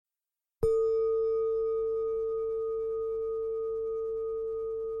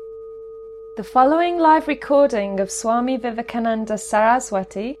The following live recording of Swami Vivekananda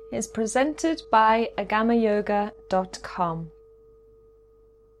Saraswati is presented by agamayoga.com.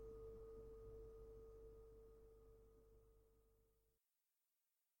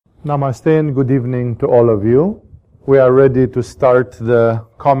 Namaste and good evening to all of you. We are ready to start the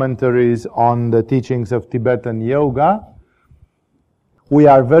commentaries on the teachings of Tibetan yoga. We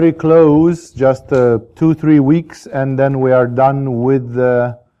are very close, just 2-3 weeks, and then we are done with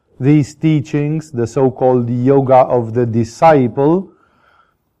these teachings, the so-called yoga of the disciple,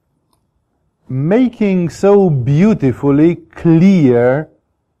 making so beautifully clear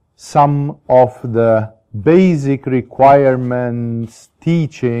some of the basic requirements,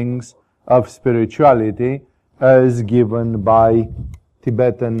 teachings of spirituality as given by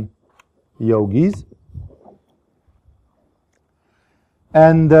Tibetan yogis.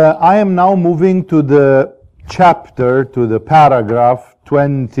 And I am now moving to the chapter, to the paragraph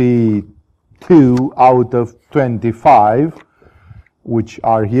 22 out of 25, which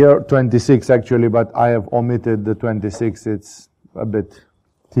are here, 26 actually, but I have omitted the 26. It's a bit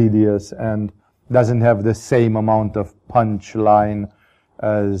tedious and doesn't have the same amount of punchline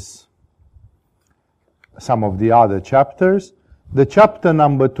as some of the other chapters. The chapter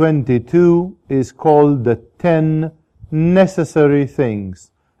number 22 is called the 10 Necessary Things.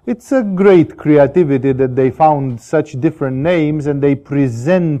 It's a great creativity that they found such different names and they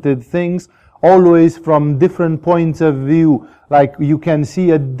presented things always from different points of view. Like you can see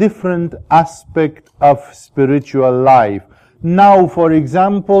a different aspect of spiritual life. Now, for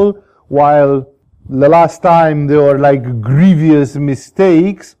example, while the last time there were like grievous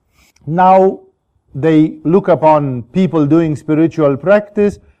mistakes, now they look upon people doing spiritual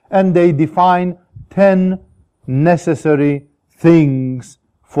practice and they define 10 necessary things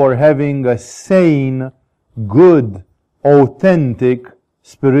for having a sane, good, authentic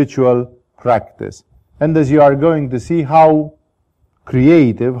spiritual practice. And as you are going to see how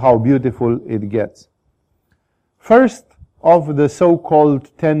creative, how beautiful it gets. First of the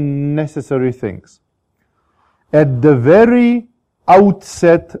so-called 10 necessary things. At the very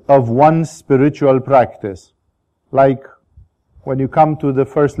outset of one's spiritual practice, like when you come to the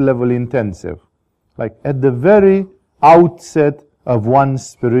first level intensive, like at the very outset of one's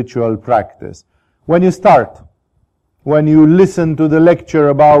spiritual practice. When you start, when you listen to the lecture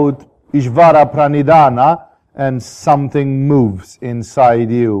about Ishvara Pranidhana and something moves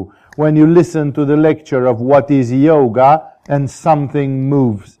inside you. When you listen to the lecture of what is yoga and something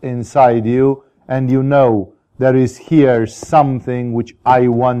moves inside you and you know there is here something which I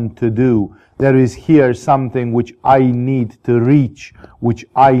want to do. There is here something which I need to reach, which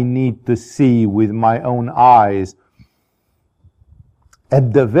I need to see with my own eyes.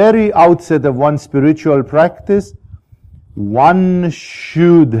 At the very outset of one's spiritual practice, one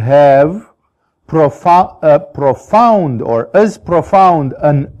should have profound or as profound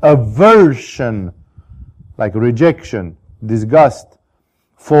an aversion, like rejection, disgust,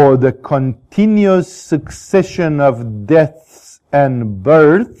 for the continuous succession of deaths and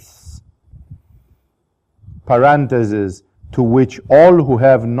births, parentheses, to which all who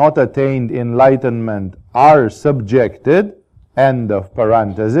have not attained enlightenment are subjected, end of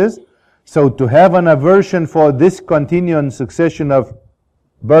parenthesis. So to have an aversion for this continuing succession of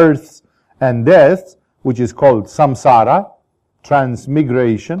births and deaths, which is called samsara,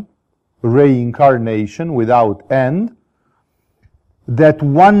 transmigration, reincarnation without end, that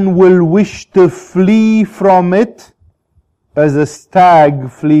one will wish to flee from it as a stag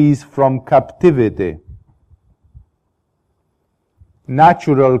flees from captivity.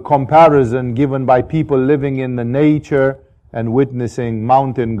 Natural comparison given by people living in the nature and witnessing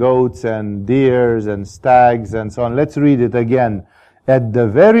mountain goats and deers and stags and so on. Let's read it again. At the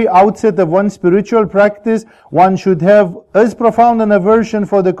very outset of one's spiritual practice, one should have as profound an aversion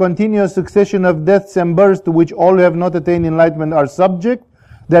for the continuous succession of deaths and births to which all who have not attained enlightenment are subject,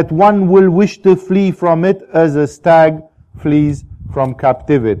 that one will wish to flee from it as a stag flees from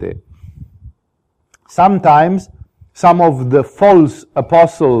captivity. Sometimes, some of the false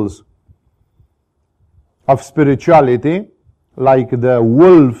apostles of spirituality, like the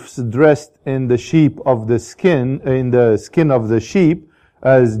wolves dressed in the skin of the sheep,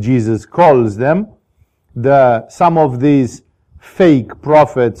 as Jesus calls them, some of these fake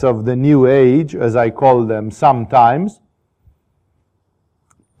prophets of the New Age, as I call them sometimes,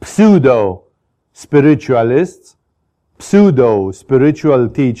 pseudo-spiritualists, pseudo-spiritual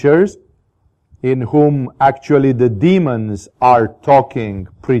teachers, in whom actually the demons are talking,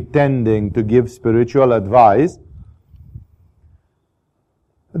 pretending to give spiritual advice,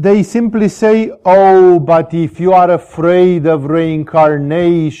 they simply say, oh, but if you are afraid of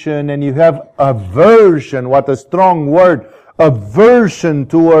reincarnation and you have aversion, what a strong word, aversion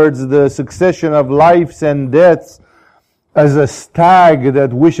towards the succession of lives and deaths, as a stag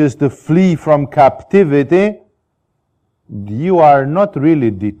that wishes to flee from captivity, you are not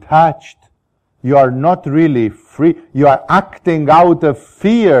really detached. You are not really free. You are acting out of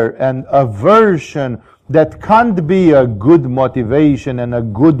fear and aversion. That can't be a good motivation and a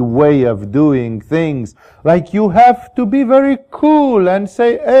good way of doing things. Like, you have to be very cool and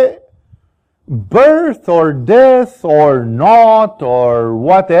say, birth or death or not or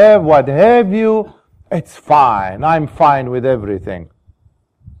whatever, what have you, it's fine. I'm fine with everything.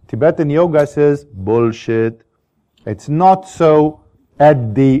 Tibetan yoga says, bullshit. It's not so.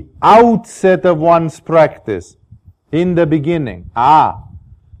 At the outset of one's practice, in the beginning,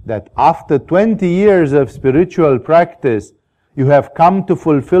 that after 20 years of spiritual practice, you have come to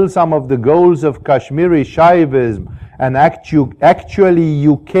fulfill some of the goals of Kashmiri Shaivism, and actually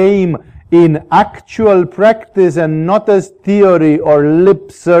you came in actual practice and not as theory or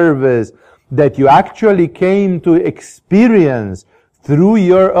lip service, that you actually came to experience through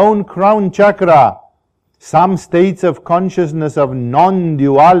your own crown chakra some states of consciousness of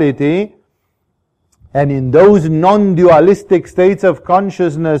non-duality, and in those non-dualistic states of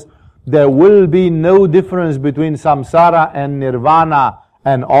consciousness there will be no difference between samsara and nirvana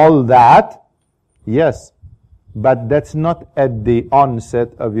and all that. Yes, but that's not at the onset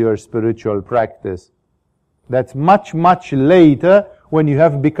of your spiritual practice. That's much, much later, when you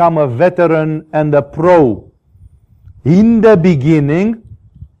have become a veteran and a pro. In the beginning,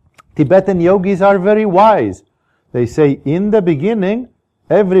 Tibetan yogis are very wise. They say, in the beginning,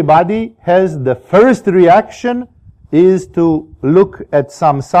 everybody has the first reaction is to look at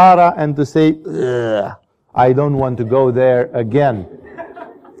samsara and to say, I don't want to go there again.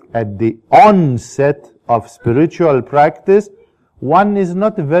 At the onset of spiritual practice, one is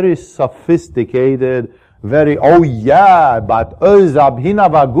not very sophisticated, oh yeah, but as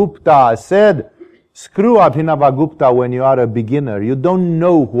Abhinavagupta said, screw Abhinavagupta when you are a beginner. You don't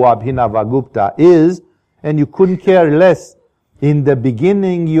know who Abhinavagupta is, and you couldn't care less. In the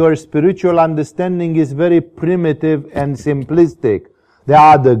beginning, your spiritual understanding is very primitive and simplistic. There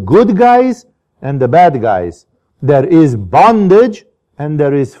are the good guys and the bad guys. There is bondage and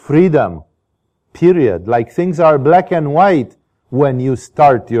there is freedom. Period. Like, things are black and white when you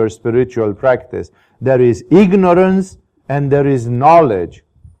start your spiritual practice. There is ignorance and there is knowledge.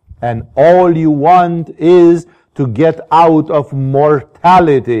 And all you want is to get out of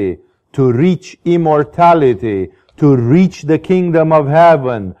mortality, to reach immortality, to reach the kingdom of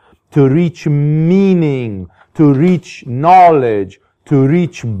heaven, to reach meaning, to reach knowledge, to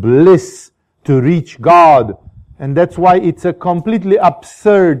reach bliss, to reach God. And that's why it's a completely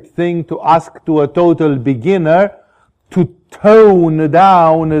absurd thing to ask to a total beginner to tone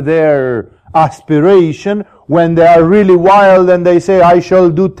down their aspiration when they are really wild and they say, I shall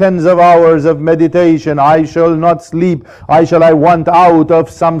do tens of hours of meditation, I shall not sleep, I want out of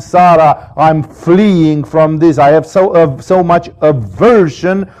samsara, I'm fleeing from this, I have so much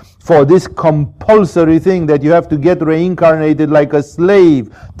aversion for this compulsory thing that you have to get reincarnated like a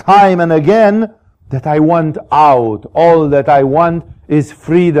slave time and again, that I want out. All that I want is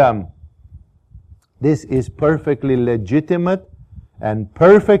freedom. This is perfectly legitimate and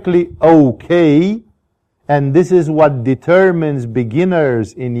perfectly okay. And this is what determines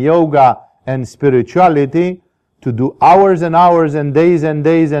beginners in yoga and spirituality to do hours and hours and days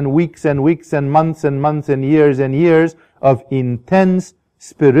and weeks and months and years of intense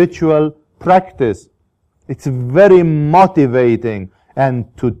spiritual practice. It's very motivating.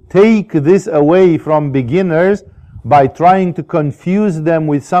 And to take this away from beginners by trying to confuse them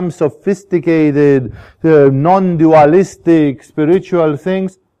with some sophisticated, non-dualistic spiritual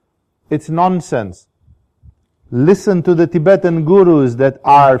things, it's nonsense. Listen to the Tibetan gurus that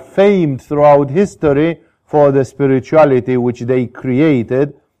are famed throughout history for the spirituality which they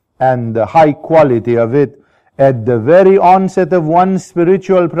created and the high quality of it. At the very onset of one's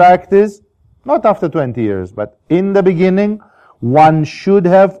spiritual practice, not after 20 years, but in the beginning, one should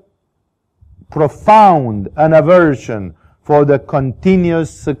have profound an aversion for the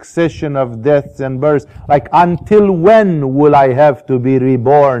continuous succession of deaths and births. Like, until when will I have to be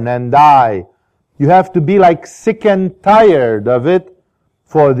reborn and die? You have to be like sick and tired of it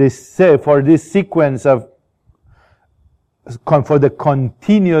for this sequence of, for the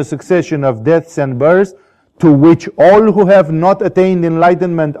continuous succession of deaths and births to which all who have not attained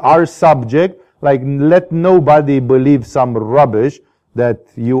enlightenment are subject. Like, let nobody believe some rubbish that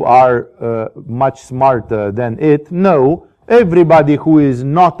you are much smarter than it. No, Everybody who is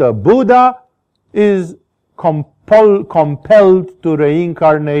not a Buddha is compelled to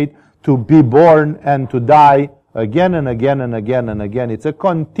reincarnate, to be born and to die again and again and again and again. It's a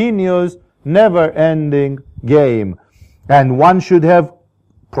continuous, never-ending game. And one should have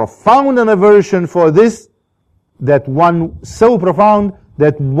profound an aversion for this, that one so profound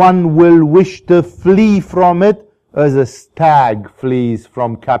that one will wish to flee from it as a stag flees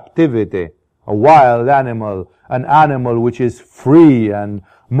from captivity. A wild animal, an animal which is free and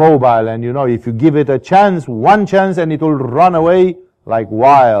mobile, and if you give it a chance, one chance, and it will run away like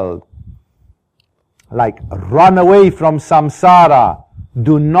wild. Like, run away from samsara.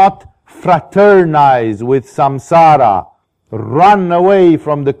 Do not fraternize with samsara. Run away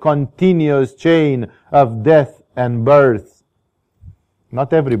from the continuous chain of death and birth.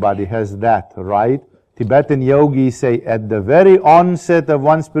 Not everybody has that, right? Tibetan yogis say at the very onset of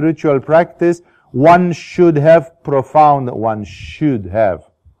one's spiritual practice, one should have.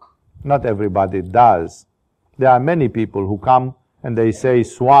 Not everybody does. There are many people who come and they say,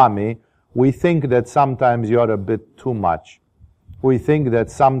 Swami, we think that sometimes you are a bit too much. We think that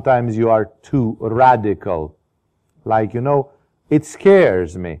sometimes you are too radical. Like, it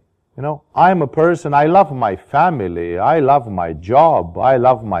scares me. I'm a person, I love my family, I love my job, I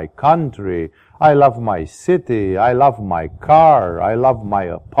love my country, I love my city, I love my car, I love my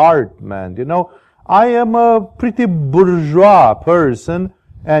apartment. I am a pretty bourgeois person,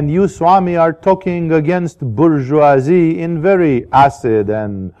 and you, Swami, are talking against bourgeoisie in very acid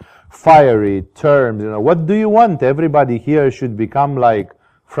and fiery terms. What do you want? Everybody here should become like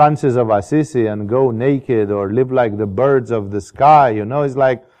Francis of Assisi and go naked or live like the birds of the sky. It's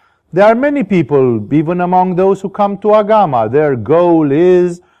like, there are many people, even among those who come to Agama, their goal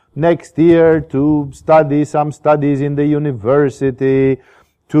is next year to study some studies in the university,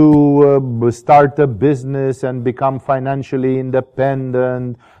 to start a business and become financially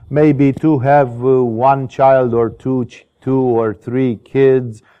independent, maybe to have one child or two or three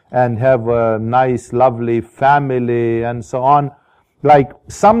kids, and have a nice, lovely family, and so on. Like,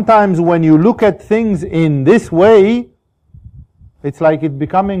 sometimes when you look at things in this way, it's like it's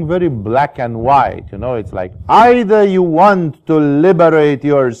becoming very black and white. It's like either you want to liberate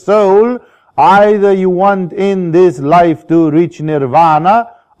your soul, either you want in this life to reach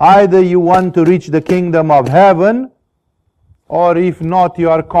nirvana, either you want to reach the kingdom of heaven, or if not, you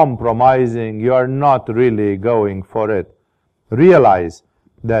are compromising, you are not really going for it. Realize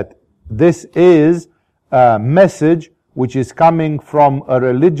that this is a message which is coming from a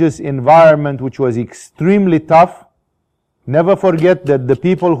religious environment which was extremely tough. Never forget that the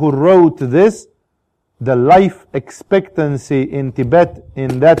people who wrote this, the life expectancy in Tibet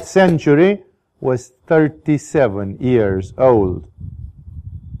in that century was 37 years old.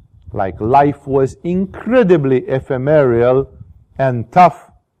 Like, life was incredibly ephemeral and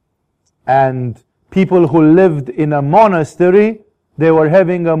tough, and people who lived in a monastery, they were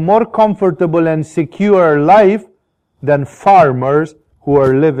having a more comfortable and secure life than farmers who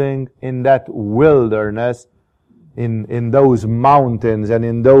are living in that wilderness, in those mountains and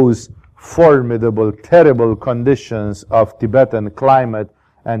in those formidable, terrible conditions of Tibetan climate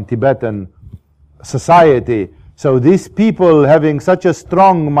and Tibetan society. So these people, having such a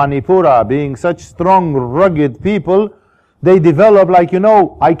strong Manipura, being such strong, rugged people, they develop like,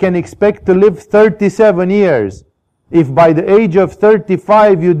 I can expect to live 37 years. If by the age of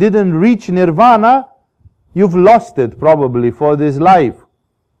 35 you didn't reach nirvana, you've lost it probably for this life.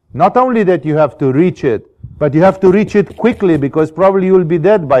 Not only that you have to reach it, but you have to reach it quickly, because probably you will be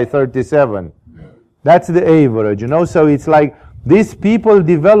dead by 37. That's the average, So it's like these people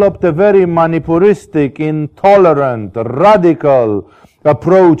developed a very Manipuristic, intolerant, radical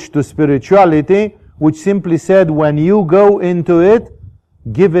approach to spirituality, which simply said, when you go into it,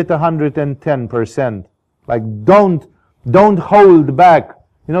 give it 110%. Like, don't hold back.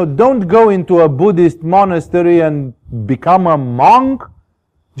 Don't go into a Buddhist monastery and become a monk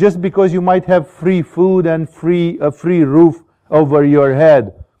just because you might have free food and a free roof over your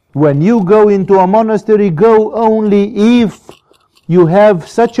head. When you go into a monastery, go only if you have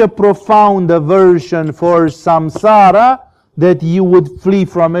such a profound aversion for samsara that you would flee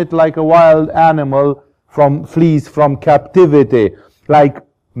from it like a wild animal flees from captivity. Like,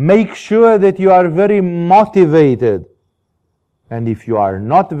 make sure that you are very motivated. And if you are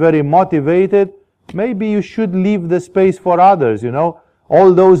not very motivated, maybe you should leave the space for others,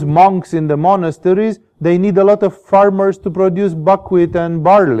 All those monks in the monasteries, they need a lot of farmers to produce buckwheat and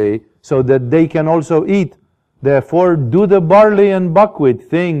barley so that they can also eat. Therefore, do the barley and buckwheat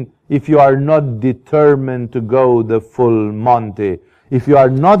thing if you are not determined to go the full Monty. If you are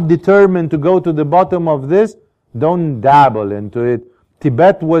not determined to go to the bottom of this, Don't dabble into it.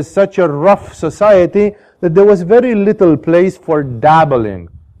 Tibet was such a rough society that there was very little place for dabbling,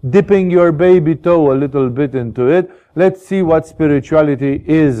 dipping your baby toe a little bit into it. Let's see what spirituality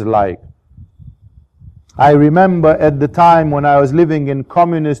is like. I remember at the time when I was living in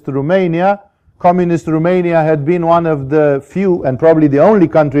communist Romania had been one of the few and probably the only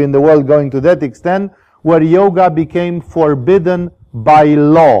country in the world going to that extent where yoga became forbidden by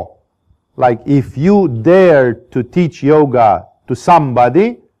law. Like if you dared to teach yoga to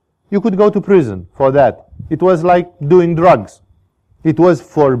somebody, you could go to prison for that. It was like doing drugs. It was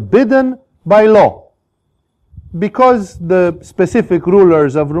forbidden by law. Because the specific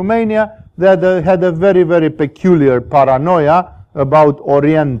rulers of Romania that had a very, very peculiar paranoia about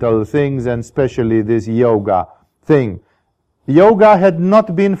Oriental things and especially this yoga thing. Yoga had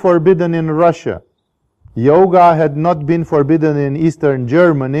not been forbidden in Russia. Yoga had not been forbidden in Eastern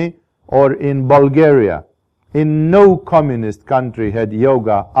Germany or in Bulgaria. In no communist country had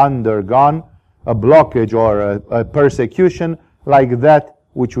yoga undergone a blockage or a persecution like that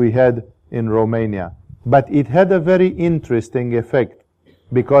which we had in Romania. But it had a very interesting effect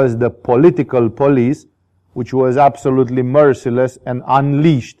because the political police, which was absolutely merciless and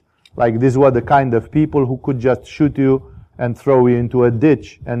unleashed, like these were the kind of people who could just shoot you and throw you into a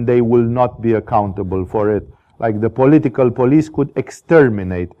ditch and they will not be accountable for it. Like the political police could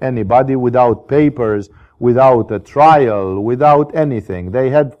exterminate anybody without papers, without a trial, without anything. They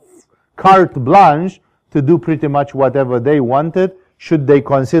had carte blanche to do pretty much whatever they wanted, should they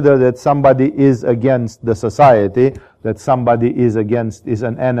consider that somebody is against the society, that somebody is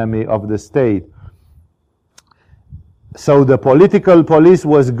an enemy of the state. So the political police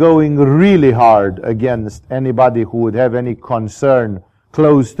was going really hard against anybody who would have any concern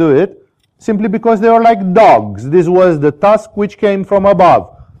close to it, simply because they were like dogs. This was the task which came from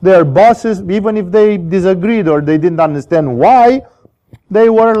above. Their bosses, even if they disagreed or they didn't understand why, they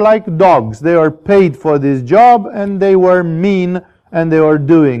were like dogs. They were paid for this job and they were mean and they were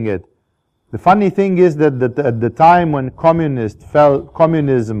doing it. The funny thing is that at the time when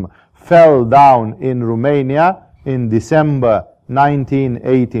communism fell down in Romania in December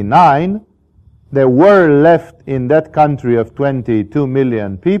 1989, there were left in that country of 22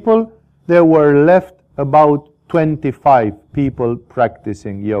 million people, there were left about 25 people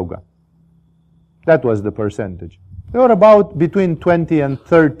practicing yoga. That was the percentage. There were about between 20 and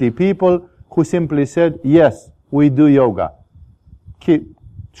 30 people who simply said, yes, we do yoga.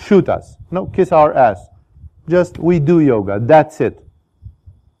 Shoot us. No, kiss our ass. Just, we do yoga. That's it.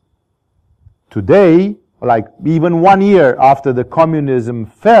 Today, like even 1 year after the communism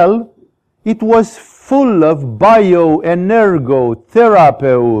fell, it was full of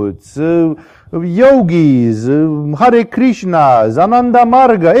bioenergotherapeutes, yogis, Hare Krishnas, Ananda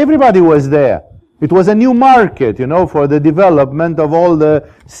Marga. Everybody was there. It was a new market, for the development of all the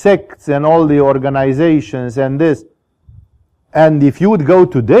sects and all the organizations and this. And if you would go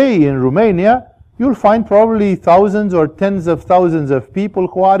today in Romania, you'll find probably thousands or tens of thousands of people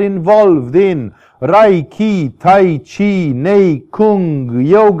who are involved in Reiki, Tai Chi, Nei, Kung,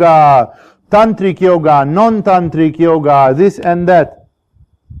 yoga, Tantric yoga, non-Tantric yoga, this and that.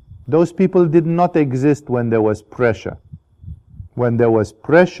 Those people did not exist when there was pressure. When there was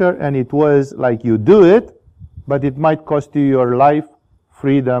pressure and it was like you do it, but it might cost you your life,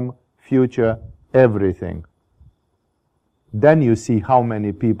 freedom, future, everything. Then you see how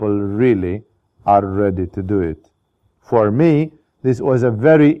many people really are ready to do it. For me, this was a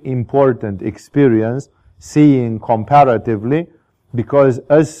very important experience, seeing comparatively, because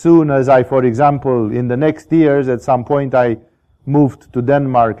as soon as I, for example, in the next years, at some point I moved to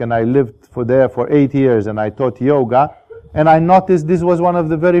Denmark and I lived there for 8 years and I taught yoga, and I noticed this was one of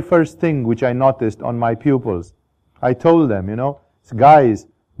the very first things which I noticed on my pupils. I told them, guys,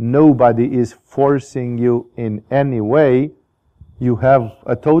 nobody is forcing you in any way. You have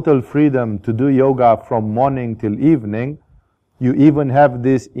a total freedom to do yoga from morning till evening. You even have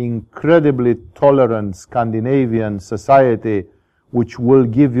this incredibly tolerant Scandinavian society which will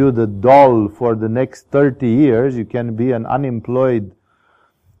give you the dole for the next 30 years. You can be an unemployed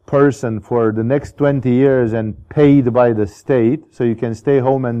person for the next 20 years and paid by the state. So you can stay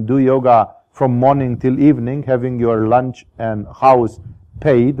home and do yoga from morning till evening, having your lunch and house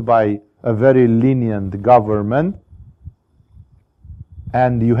paid by a very lenient government.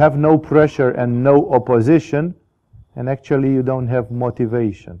 And you have no pressure and no opposition, and actually you don't have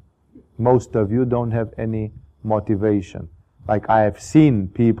motivation. Most of you don't have any motivation. Like I have seen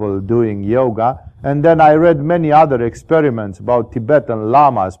people doing yoga, and then I read many other experiments about Tibetan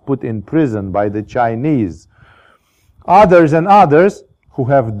lamas put in prison by the Chinese. Others and others who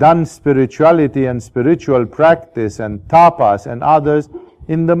have done spirituality and spiritual practice and tapas and others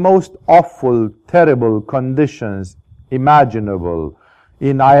in the most awful, terrible conditions imaginable.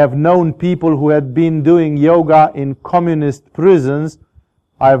 I have known people who had been doing yoga in communist prisons.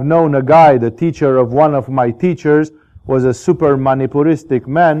 I have known a guy, the teacher of one of my teachers, was a super manipuristic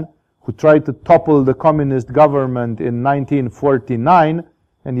man who tried to topple the communist government in 1949,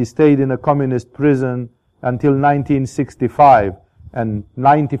 and he stayed in a communist prison until 1965. And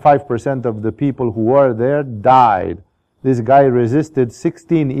 95% of the people who were there died. This guy resisted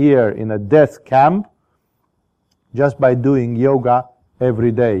 16 years in a death camp just by doing yoga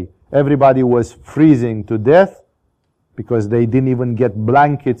every day. Everybody was freezing to death because they didn't even get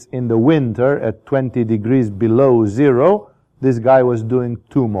blankets in the winter at 20 degrees below zero. This guy was doing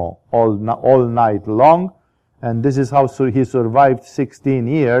tumo all night long, and this is how he survived 16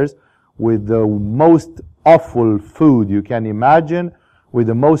 years with the most awful food you can imagine, with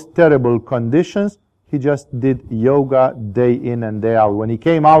the most terrible conditions. He just did yoga day in and day out. When he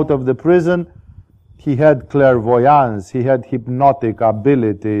came out of the prison, he had clairvoyance, he had hypnotic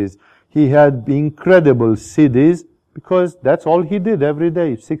abilities, he had incredible siddhis, because that's all he did every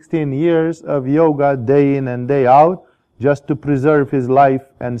day. 16 years of yoga day in and day out, just to preserve his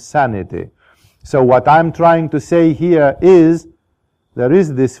life and sanity. So what I'm trying to say here is, there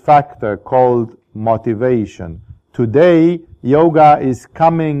is this factor called motivation. Today, yoga is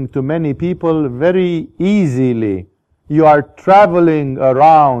coming to many people very easily. You are traveling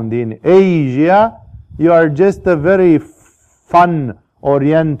around in Asia, you are just a very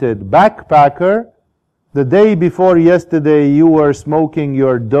fun-oriented backpacker. The day before yesterday, you were smoking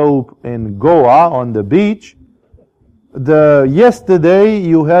your dope in Goa on the beach. Yesterday,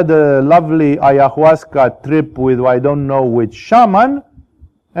 you had a lovely ayahuasca trip with I don't know which shaman,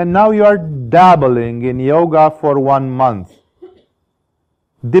 and now you are dabbling in yoga for 1 month,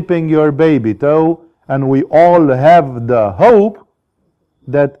 dipping your baby toe, and we all have the hope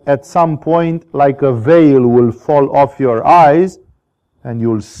that at some point, like a veil will fall off your eyes, and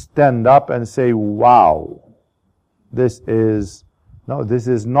you'll stand up and say, wow, this is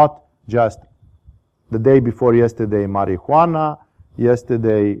not just the day before yesterday marijuana,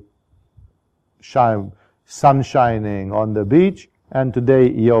 yesterday sun shining on the beach, and today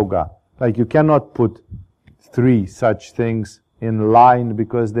yoga. Like, you cannot put 3 such things in line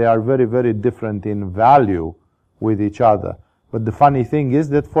because they are very, very different in value with each other. But the funny thing is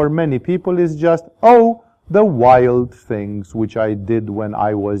that for many people it's just, the wild things which I did when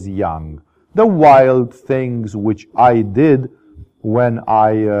I was young. The wild things which I did when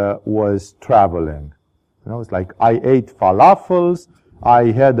I was traveling. It's like I ate falafels,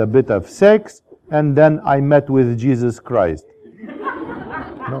 I had a bit of sex, and then I met with Jesus Christ.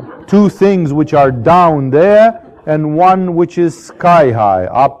 2 things which are down there, and one which is sky high,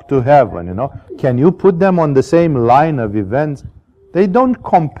 up to heaven, Can you put them on the same line of events? They don't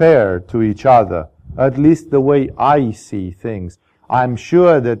compare to each other, at least the way I see things. I'm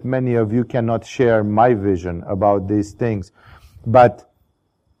sure that many of you cannot share my vision about these things, but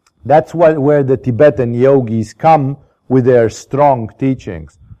that's where the Tibetan yogis come with their strong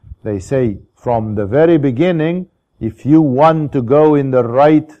teachings. They say, from the very beginning, if you want to go in the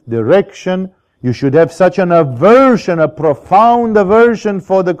right direction, you should have such an aversion, a profound aversion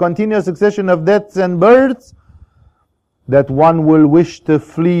for the continuous succession of deaths and births, that one will wish to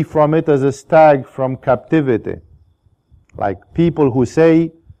flee from it as a stag from captivity. Like people who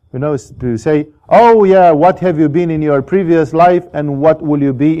say, oh yeah, what have you been in your previous life and what will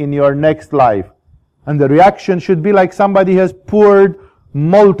you be in your next life? And the reaction should be like somebody has poured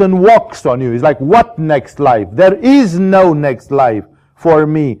molten wax on you. It's like, what next life? There is no next life for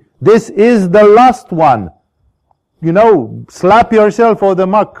me. This is the last one. Slap yourself on the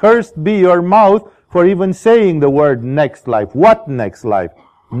mouth. Cursed be your mouth for even saying the word next life. What next life?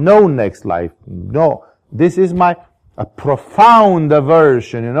 No next life. No. This is a profound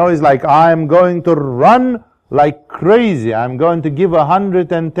aversion. It's like, I'm going to run like crazy. I'm going to give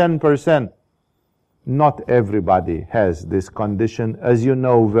 110%. Not everybody has this condition, as you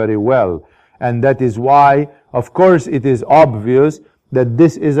know very well. And that is why, of course, it is obvious that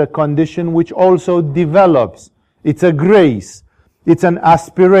this is a condition which also develops. It's a grace. It's an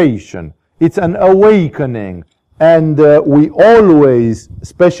aspiration. It's an awakening. And we always,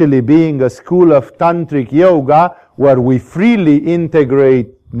 especially being a school of tantric yoga, where we freely integrate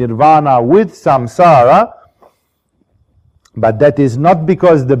nirvana with samsara, but that is not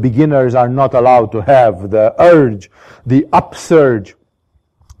because the beginners are not allowed to have the urge, the upsurge.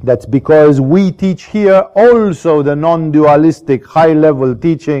 That's because we teach here also the non-dualistic high-level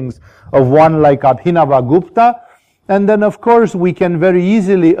teachings of one like Abhinavagupta, And then, of course, we can very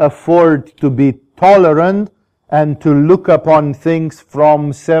easily afford to be tolerant and to look upon things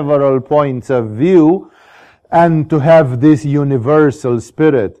from several points of view and to have this universal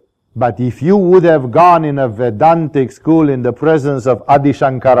spirit. But if you would have gone in a Vedantic school in the presence of Adi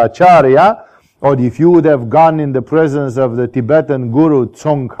Shankaracharya, or if you would have gone in the presence of the Tibetan guru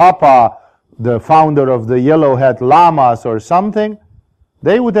Tsongkhapa, the founder of the Yellow Hat Lamas or something,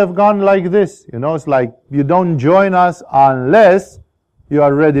 they would have gone like this. It's like, you don't join us unless you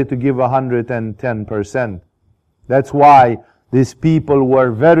are ready to give 110%. That's why these people were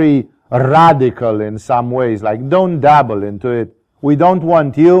very radical in some ways, like, don't dabble into it. We don't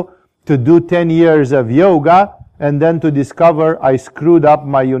want you to do 10 years of yoga and then to discover I screwed up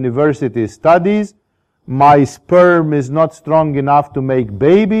my university studies, my sperm is not strong enough to make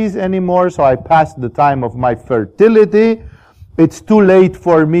babies anymore, so I passed the time of my fertility. It's too late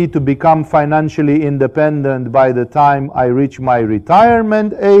for me to become financially independent by the time I reach my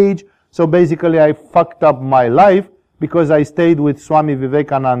retirement age. So basically I fucked up my life because I stayed with Swami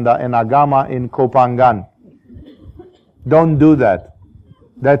Vivekananda and Agama in Kopangan. Don't do that.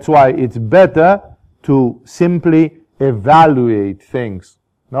 That's why it's better to simply evaluate things.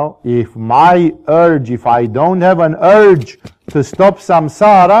 No? If I don't have an urge to stop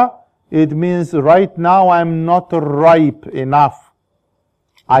samsara, it means right now I'm not ripe enough.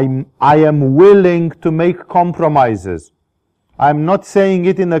 I am willing to make compromises. I'm not saying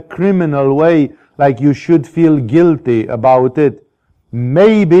it in a criminal way, like you should feel guilty about it.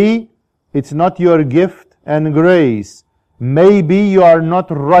 Maybe it's not your gift and grace. Maybe you are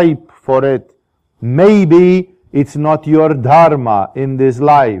not ripe for it. Maybe it's not your dharma in this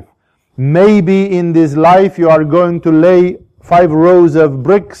life. Maybe in this life you are going to lay 5 rows of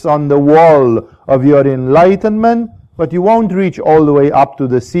bricks on the wall of your enlightenment, but you won't reach all the way up to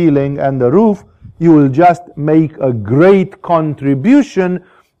the ceiling and the roof. You will just make a great contribution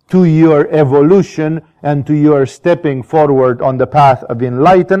to your evolution and to your stepping forward on the path of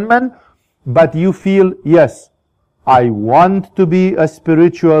enlightenment. But you feel, yes, I want to be a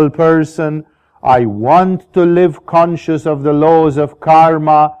spiritual person. I want to live conscious of the laws of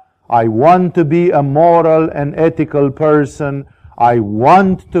karma. I want to be a moral and ethical person. I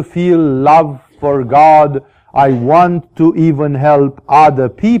want to feel love for God. I want to even help other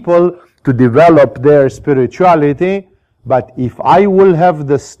people to develop their spirituality. But if I will have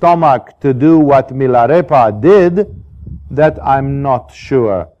the stomach to do what Milarepa did, that I'm not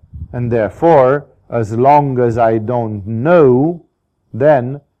sure. And therefore, as long as I don't know,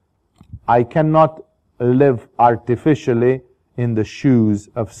 then I cannot live artificially in the shoes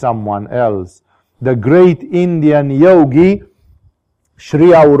of someone else. The great Indian yogi, Sri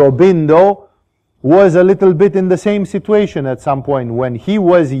Aurobindo, was a little bit in the same situation at some point. When he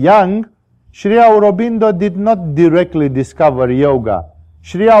was young, Sri Aurobindo did not directly discover yoga.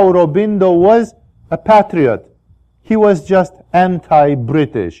 Sri Aurobindo was a patriot. He was just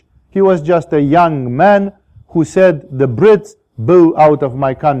anti-British. He was just a young man who said, the Brits, boo out of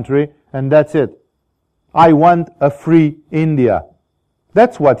my country, and that's it. I want a free India.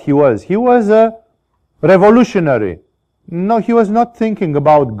 That's what he was. He was a revolutionary. No, he was not thinking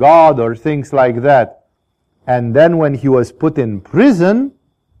about God or things like that. And then when he was put in prison,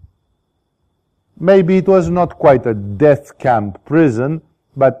 maybe it was not quite a death camp prison,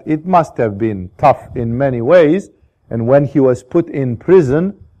 but it must have been tough in many ways. And when he was put in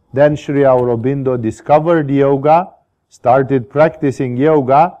prison, then Sri Aurobindo discovered yoga, started practicing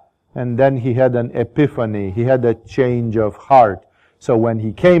yoga, and then he had an epiphany. He had a change of heart. So when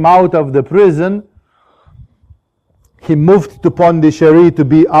he came out of the prison, he moved to Pondicherry to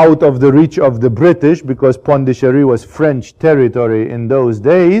be out of the reach of the British, because Pondicherry was French territory in those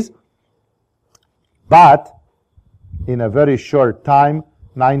days. But in a very short time,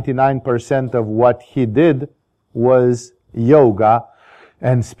 99% of what he did was yoga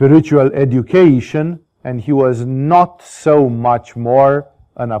and spiritual education, and he was not so much more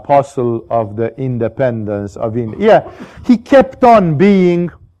an apostle of the independence of India. Yeah, he kept on being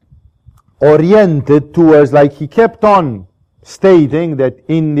oriented towards, like he kept on stating that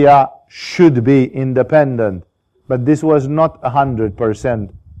India should be independent. But this was not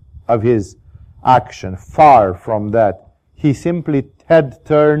 100% of his action. Far from that. He simply had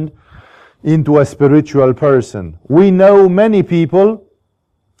turned into a spiritual person. We know many people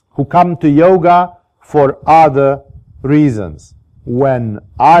who come to yoga for other reasons. When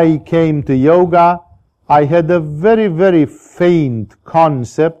I came to yoga, I had a very, very faint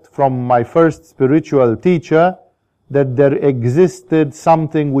concept from my first spiritual teacher that there existed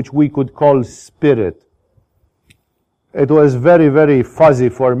something which we could call spirit. It was very, very fuzzy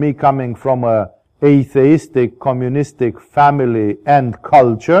for me, coming from a atheistic, communistic family and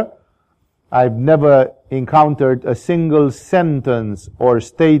culture. I've never encountered a single sentence or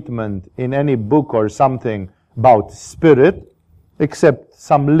statement in any book or something about spirit, except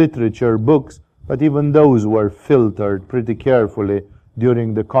some literature books, but even those were filtered pretty carefully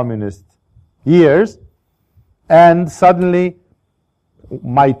during the communist years. And suddenly,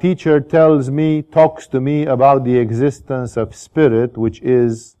 my teacher talks to me about the existence of spirit, which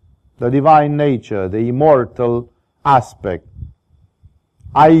is the divine nature, the immortal aspect.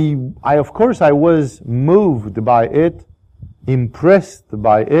 Of course, I was moved by it, impressed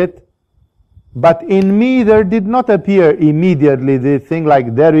by it, but in me there did not appear immediately the thing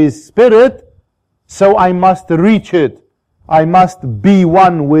like there is spirit, so I must reach it, I must be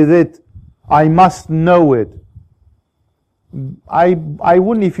one with it, I must know it. I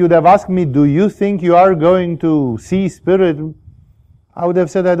wouldn't, if you'd have asked me, do you think you are going to see spirit? I would have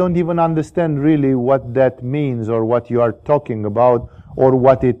said I don't even understand really what that means or what you are talking about or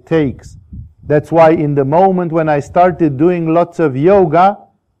what it takes. That's why in the moment when I started doing lots of yoga,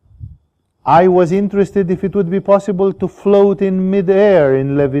 I was interested if it would be possible to float in mid-air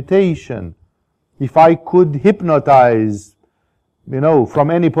in levitation. If I could hypnotize,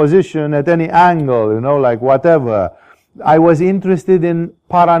 from any position, at any angle, like whatever. I was interested in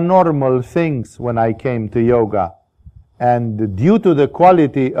paranormal things when I came to yoga. And due to the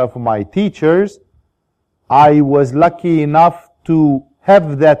quality of my teachers, I was lucky enough to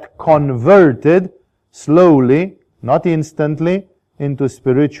have that converted slowly, not instantly, into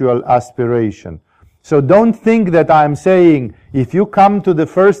spiritual aspiration. So don't think that I'm saying, if you come to the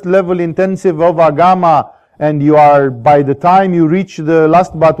first level intensive of Agama, and you are, by the time you reach the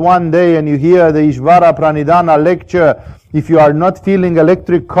last but one day and you hear the Ishvara Pranidhana lecture, if you are not feeling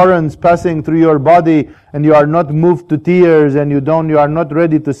electric currents passing through your body and you are not moved to tears and you are not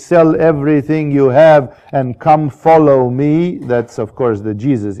ready to sell everything you have and come follow me, that's of course the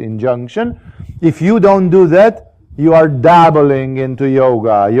Jesus injunction. If you don't do that, you are dabbling into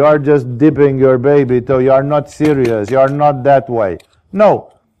yoga. You are just dipping your baby toe. You are not serious. You are not that way. No.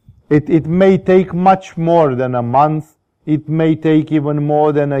 It may take much more than a month. It may take even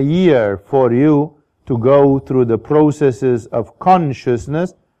more than a year for you to go through the processes of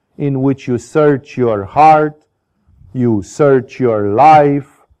consciousness in which you search your heart, you search your life,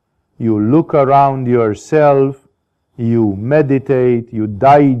 you look around yourself, you meditate, you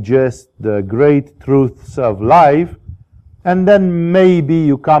digest the great truths of life, and then maybe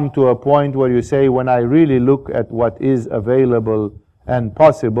you come to a point where you say, when I really look at what is available and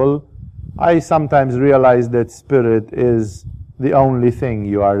possible, I sometimes realize that spirit is the only thing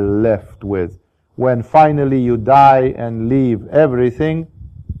you are left with. When finally you die and leave everything,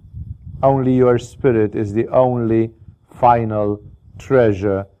 only your spirit is the only final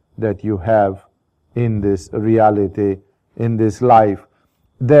treasure that you have in this reality, in this life.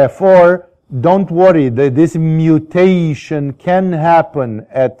 Therefore, don't worry that this mutation can happen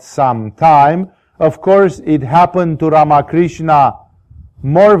at some time. Of course, it happened to Ramakrishna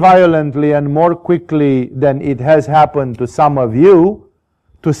more violently and more quickly than it has happened to some of you.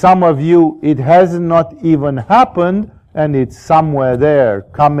 To some of you, it has not even happened, and it's somewhere there,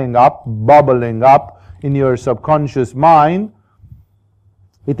 coming up, bubbling up in your subconscious mind.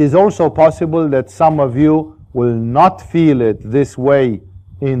 It is also possible that some of you will not feel it this way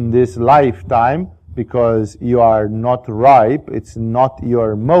in this lifetime because you are not ripe, it's not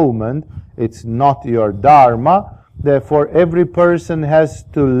your moment, it's not your dharma. Therefore, every person has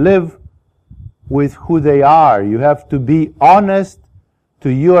to live with who they are. You have to be honest to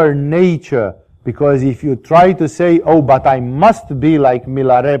your nature, because if you try to say, oh, but I must be like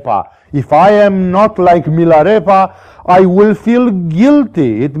Milarepa, if I am not like Milarepa, I will feel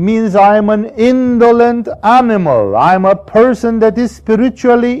guilty. It means I am an indolent animal. I am a person that is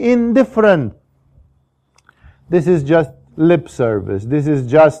spiritually indifferent. This is just lip service. This is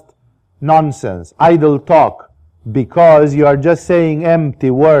just nonsense, idle talk, because you are just saying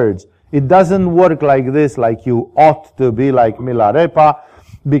empty words. It doesn't work like this, like you ought to be like Milarepa,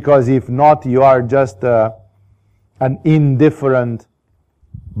 because if not, you are just an indifferent,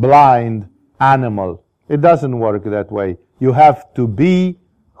 blind animal. It doesn't work that way. You have to be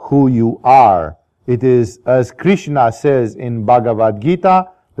who you are. It is, as Krishna says in Bhagavad Gita,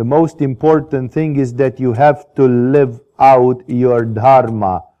 the most important thing is that you have to live out your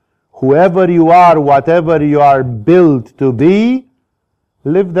dharma. Whoever you are, whatever you are built to be,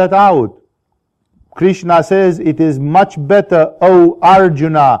 live that out. Krishna says it is much better, O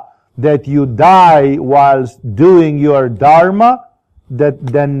Arjuna, that you die whilst doing your dharma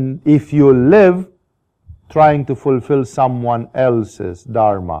than if you live trying to fulfill someone else's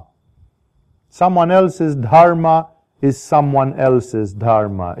dharma. Someone else's dharma is someone else's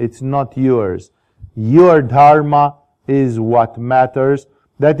dharma. It's not yours. Your dharma is what matters.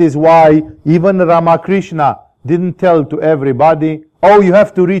 That is why even Ramakrishna didn't tell to everybody, oh, you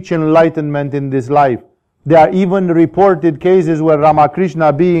have to reach enlightenment in this life. There are even reported cases where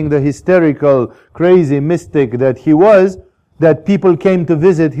Ramakrishna, being the hysterical, crazy mystic that he was, that people came to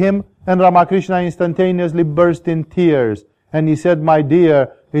visit him, and Ramakrishna instantaneously burst in tears. And he said, my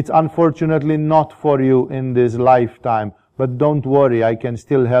dear, it's unfortunately not for you in this lifetime, but don't worry, I can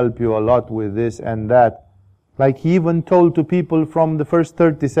still help you a lot with this and that. Like he even told to people from the first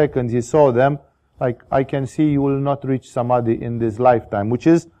 30 seconds he saw them, like, I can see you will not reach samadhi in this lifetime, which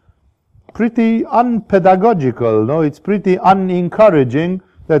is pretty unpedagogical, no? It's pretty unencouraging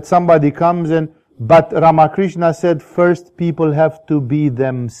that somebody comes and, but Ramakrishna said first people have to be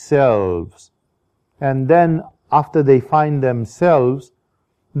themselves. And then after they find themselves,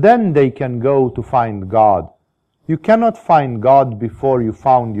 then they can go to find God. You cannot find God before you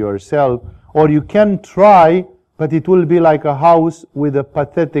found yourself, or you can try, but it will be like a house with a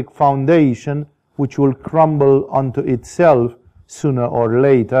pathetic foundation which will crumble onto itself sooner or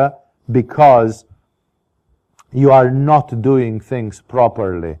later because you are not doing things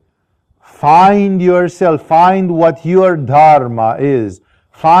properly. Find yourself, find what your dharma is,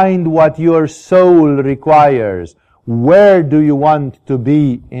 find what your soul requires. Where do you want to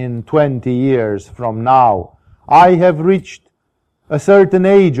be in 20 years from now? I have reached a certain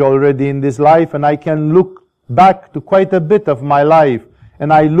age already in this life, and I can look back to quite a bit of my life,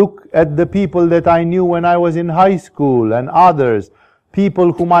 and I look at the people that I knew when I was in high school and others,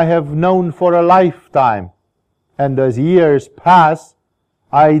 people whom I have known for a lifetime. And as years pass,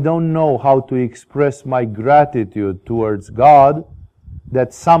 I don't know how to express my gratitude towards God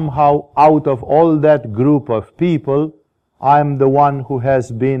that somehow out of all that group of people, I'm the one who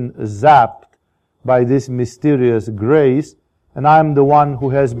has been zapped by this mysterious grace, and I'm the one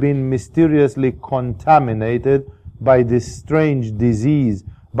who has been mysteriously contaminated by this strange disease,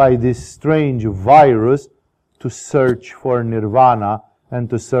 by this strange virus, to search for nirvana and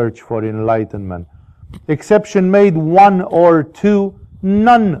to search for enlightenment. Exception made one or two,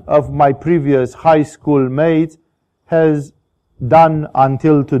 none of my previous high school mates has done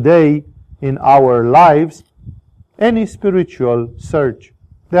until today in our lives any spiritual search.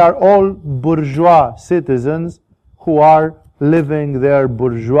 They are all bourgeois citizens who are living their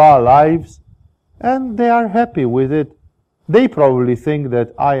bourgeois lives, and they are happy with it. They probably think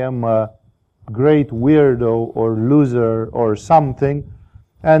that I am a great weirdo or loser or something,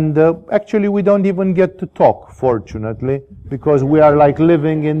 and actually we don't even get to talk, fortunately, because we are like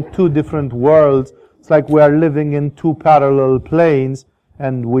living in two different worlds. It's like we are living in two parallel planes,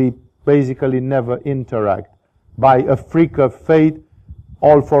 and we basically never interact. By a freak of fate,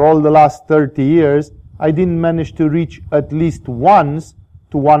 for all the last 30 years, I didn't manage to reach at least once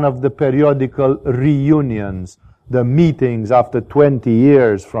to one of the periodical reunions, the meetings after 20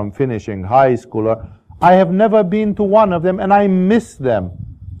 years from finishing high school. I have never been to one of them, and I miss them.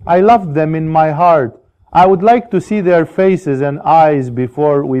 I love them in my heart. I would like to see their faces and eyes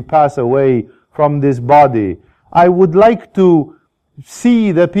before we pass away from this body. I would like to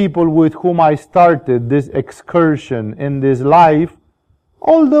see the people with whom I started this excursion in this life,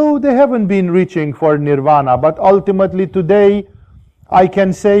 although they haven't been reaching for nirvana. But ultimately today, I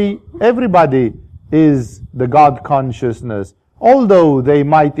can say everybody is the God consciousness, although they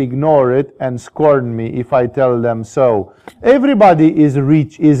might ignore it and scorn me if I tell them so. Everybody is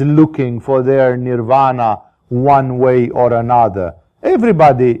looking for their nirvana one way or another.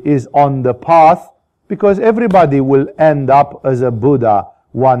 Everybody is on the path, because everybody will end up as a Buddha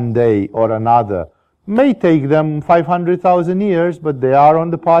one day or another. May take them 500,000 years, but they are on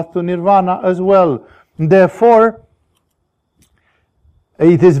the path to nirvana as well. Therefore,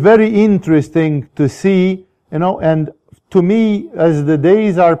 it is very interesting to see, and to me, as the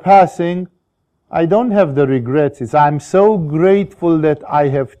days are passing, I don't have the regrets. I'm so grateful that I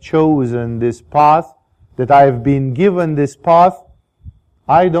have chosen this path, that I have been given this path.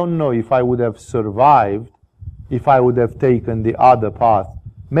 I don't know if I would have survived if I would have taken the other path.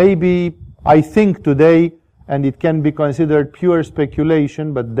 Maybe I think today, and it can be considered pure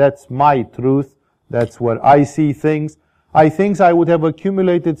speculation, but that's my truth. That's where I see things. I think I would have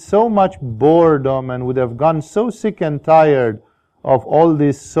accumulated so much boredom and would have gone so sick and tired of all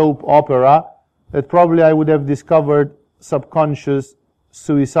this soap opera that probably I would have discovered subconscious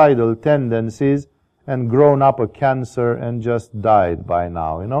suicidal tendencies and grown up a cancer and just died by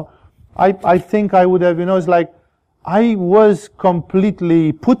now, I think I would have, it's like I was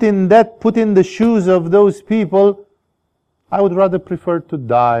completely put in the shoes of those people. I would rather prefer to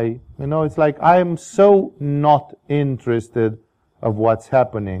die, It's like I'm so not interested of what's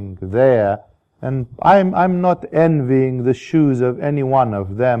happening there, and I'm not envying the shoes of any one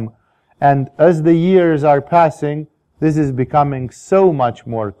of them. And as the years are passing, this is becoming so much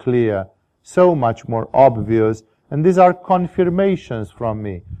more clear, so much more obvious, and these are confirmations from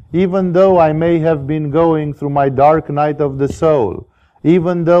me. Even though I may have been going through my dark night of the soul,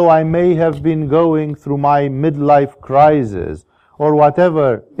 even though I may have been going through my midlife crisis, or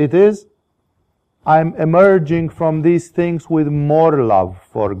whatever it is, I'm emerging from these things with more love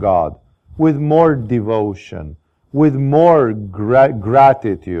for God, with more devotion, with more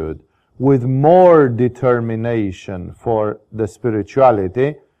gratitude, with more determination for the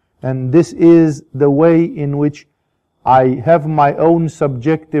spirituality. And this is the way in which I have my own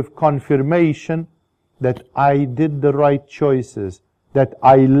subjective confirmation that I did the right choices, that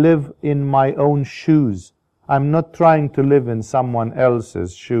I live in my own shoes. I'm not trying to live in someone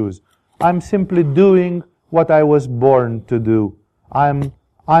else's shoes. I'm simply doing what I was born to do.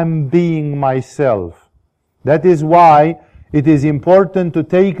 I'm being myself. That is why it is important to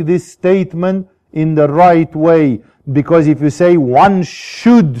take this statement in the right way. Because if you say one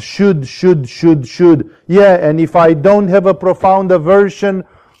should, yeah, and if I don't have a profound aversion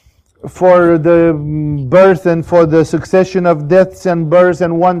for the birth and for the succession of deaths and births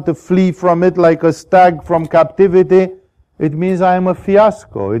and want to flee from it like a stag from captivity, it means I'm a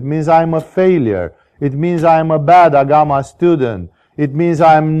fiasco. It means I'm a failure. It means I'm a bad Agama student. It means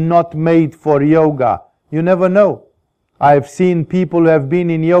I'm not made for yoga. You never know. I've seen people who have been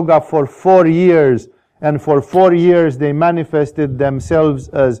in yoga for 4 years, and for 4 years they manifested themselves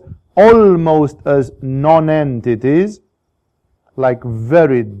as almost as non-entities, like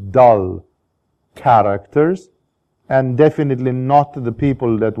very dull characters, and definitely not the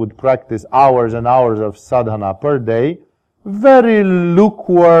people that would practice hours and hours of sadhana per day. Very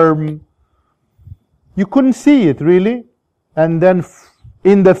lukewarm. You couldn't see it really. And then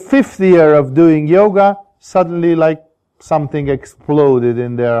in the 5th year of doing yoga, suddenly like something exploded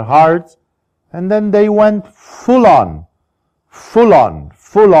in their hearts, and then they went full on,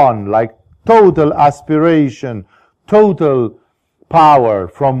 like total aspiration, total power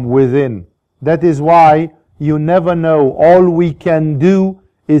from within. That is why you never know. All we can do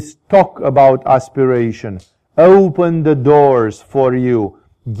is talk about aspiration, open the doors for you,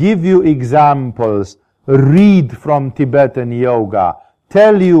 give you examples, read from Tibetan yoga,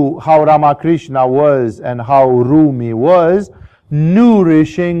 tell you how Ramakrishna was and how Rumi was,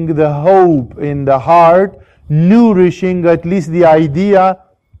 nourishing the hope in the heart, nourishing at least the idea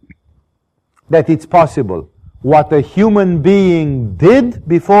that it's possible. What a human being did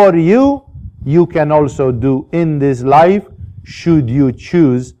before you, you can also do in this life, should you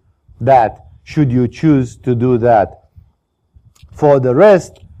choose that, should you choose to do that. For the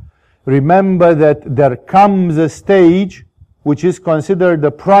rest, remember that there comes a stage which is considered the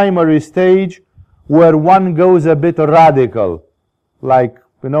primary stage where one goes a bit radical. Like,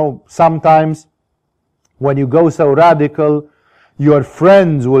 sometimes when you go so radical, your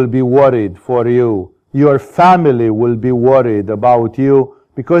friends will be worried for you. Your family will be worried about you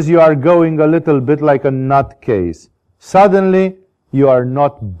because you are going a little bit like a nutcase. Suddenly, you are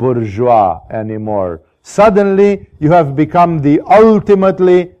not bourgeois anymore. Suddenly, you have become the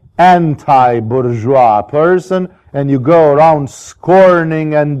ultimately anti-bourgeois person, and you go around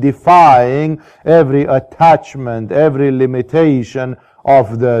scorning and defying every attachment, every limitation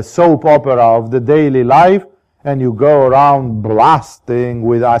of the soap opera of the daily life, and you go around blasting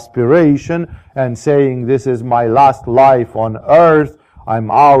with aspiration and saying, this is my last life on earth, I'm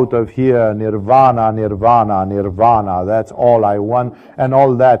out of here, nirvana, nirvana, nirvana, that's all I want, and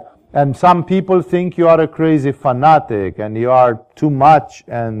all that. And some people think you are a crazy fanatic and you are too much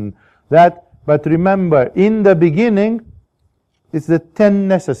and that. But remember, in the beginning, it's the 10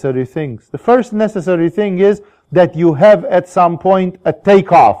 necessary things. The first necessary thing is that you have at some point a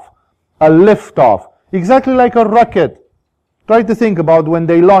takeoff, a liftoff, exactly like a rocket. Try to think about when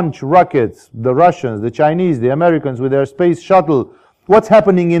they launch rockets, the Russians, the Chinese, the Americans with their space shuttle. What's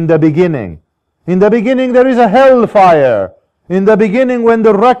happening in the beginning? In the beginning, there is a hellfire. In the beginning, when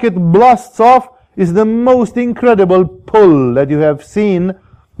the rocket blasts off, is the most incredible pull that you have seen,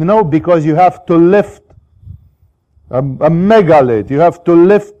 because you have to lift a megalith. You have to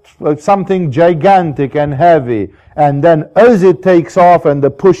lift something gigantic and heavy. And then as it takes off and the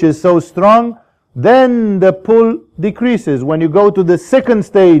push is so strong, then the pull decreases. When you go to the second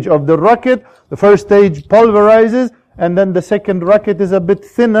stage of the rocket, the first stage pulverizes, and then the second rocket is a bit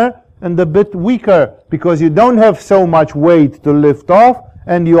thinner and a bit weaker because you don't have so much weight to lift off,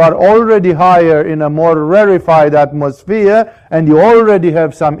 and you are already higher in a more rarefied atmosphere, and you already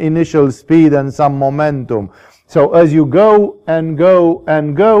have some initial speed and some momentum. So as you go and go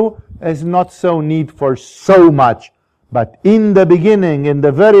and go, there's not so need for so much. But in the beginning, in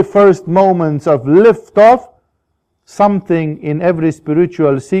the very first moments of liftoff, something in every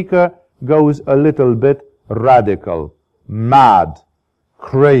spiritual seeker goes a little bit radical, mad,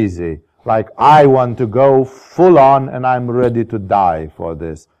 crazy. Like, I want to go full on and I'm ready to die for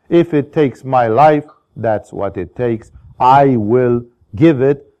this. If it takes my life, that's what it takes. I will give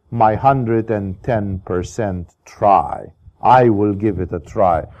it my 110% try. I will give it a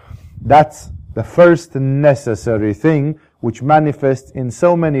try. That's the first necessary thing, which manifests in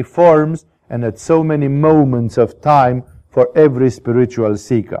so many forms and at so many moments of time for every spiritual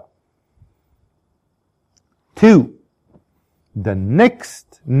seeker. 2. The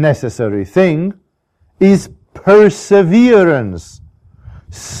next necessary thing is perseverance,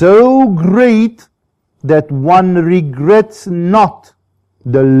 so great that one regrets not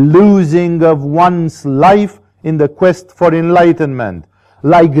the losing of one's life in the quest for enlightenment,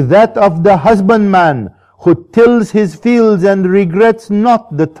 like that of the husbandman who tills his fields and regrets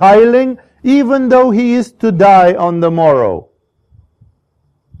not the tilling, even though he is to die on the morrow.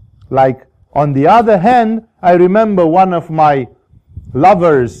 Like, on the other hand, I remember one of my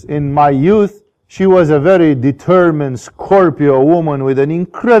lovers in my youth. She was a very determined Scorpio woman with an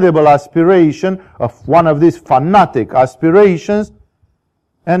incredible aspiration, of one of these fanatic aspirations.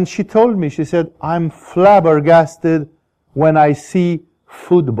 And she told me, she said, I'm flabbergasted when I see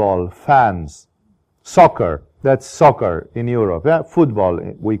football fans. Soccer, that's soccer in Europe. Yeah? Football,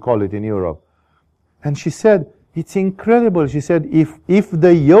 we call it in Europe. And she said, it's incredible. She said, if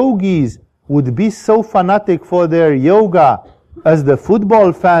the yogis would be so fanatic for their yoga as the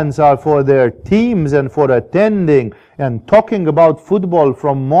football fans are for their teams and for attending and talking about football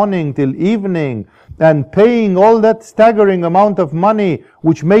from morning till evening and paying all that staggering amount of money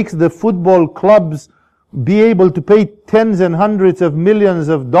which makes the football clubs be able to pay tens and hundreds of millions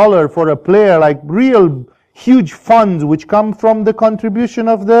of dollars for a player, like real huge funds which come from the contribution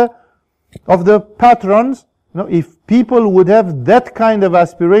of the patrons. You know, if people would have that kind of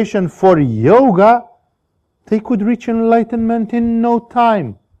aspiration for yoga, they could reach enlightenment in no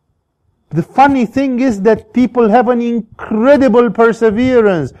time. The funny thing is that people have an incredible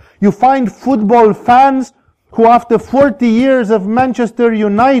perseverance. You find football fans who, after 40 years of Manchester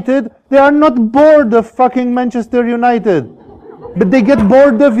United, they are not bored of fucking Manchester United. But they get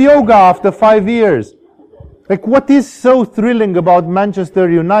bored of yoga after 5 years. Like, what is so thrilling about Manchester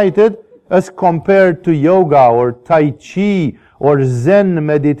United as compared to yoga or Tai Chi or Zen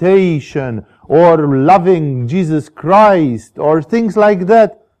meditation or loving Jesus Christ or things like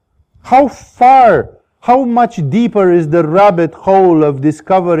that? How much deeper is the rabbit hole of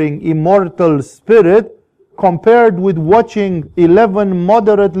discovering immortal spirit compared with watching 11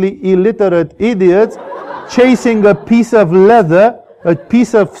 moderately illiterate idiots chasing a piece of leather, a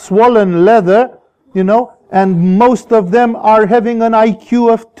piece of swollen leather, you know, and most of them are having an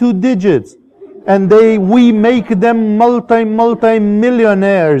IQ of 2 digits. And we make them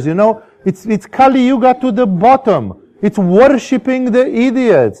multi-millionaires, you know. It's Kali Yuga to the bottom. It's worshipping the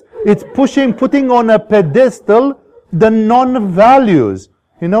idiots. It's putting on a pedestal the non-values,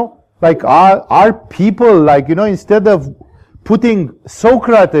 you know. Like our people, like, you know, instead of putting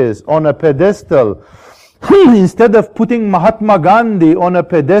Socrates on a pedestal, instead of putting Mahatma Gandhi on a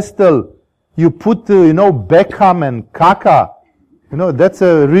pedestal, you put, you know, Beckham and Kaka. You know, that's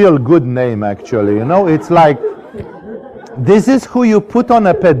a real good name, actually. You know, it's like, this is who you put on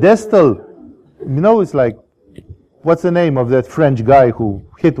a pedestal. You know, it's like, what's the name of that French guy who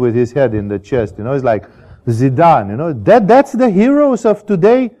hit with his head in the chest? You know, it's like Zidane. You know, that's the heroes of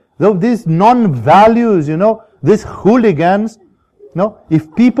today. Though these non-values, you know, these hooligans. You know,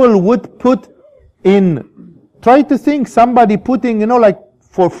 if people would try to think somebody putting, you know, like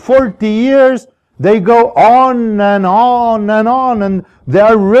for 40 years, they go on and on and on, and they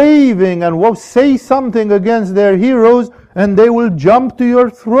are raving and say something against their heroes, and they will jump to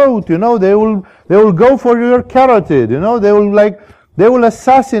your throat, you know, they will go for your carotid, you know, they will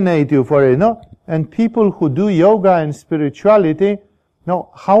assassinate you for it, you know. And people who do yoga and spirituality, you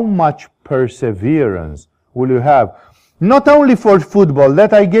know, how much perseverance will you have? Not only for football,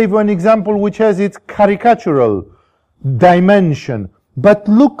 that I gave you an example which has its caricatural dimension, but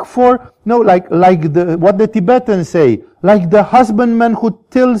look for, like what the Tibetans say, like the husbandman who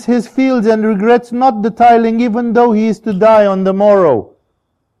tills his fields and regrets not the tilling even though he is to die on the morrow.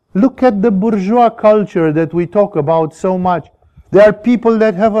 Look at the bourgeois culture that we talk about so much. There are people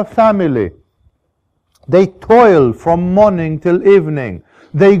that have a family. They toil from morning till evening.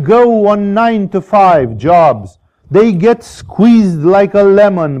 They go on 9-to-5 jobs. They get squeezed like a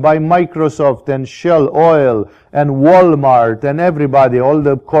lemon by Microsoft and Shell Oil and Walmart and everybody, all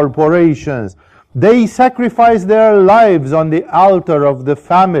the corporations. They sacrifice their lives on the altar of the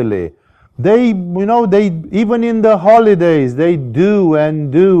family. They even in the holidays, they do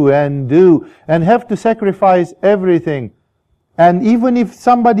and have to sacrifice everything. And even if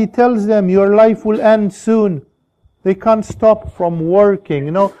somebody tells them your life will end soon, they can't stop from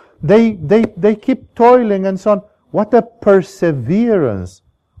working. They keep toiling and so on. What a perseverance.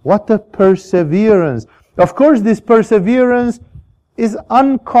 What a perseverance. Of course, this perseverance is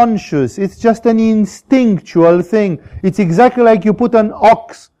unconscious. It's just an instinctual thing. It's exactly like you put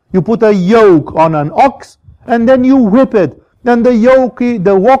you put a yoke on an ox, and then you whip it. Then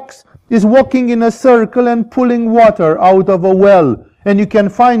the ox is walking in a circle and pulling water out of a well. And you can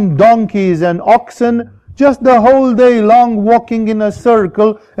find donkeys and oxen just the whole day long walking in a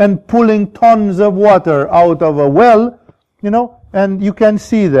circle and pulling tons of water out of a well, and you can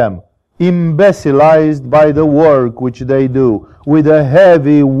see them imbecilized by the work which they do, with a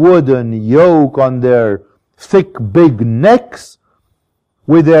heavy wooden yoke on their thick big necks,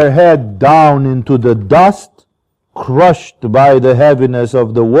 with their head down into the dust, crushed by the heaviness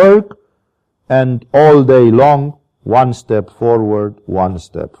of the work, and all day long, one step forward, one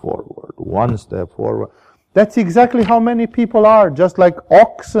step forward, one step forward. That's exactly how many people are, just like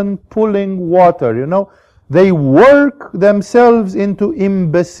oxen pulling water, They work themselves into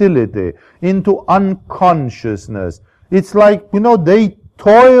imbecility, into unconsciousness. It's like, they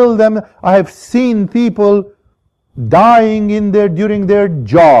toil them. I have seen people dying during their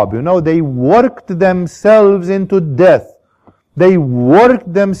job, They worked themselves into death. They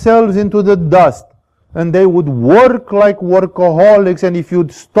worked themselves into the dust. And they would work like workaholics, and if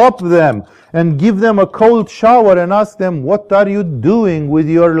you'd stop them and give them a cold shower and ask them, what are you doing with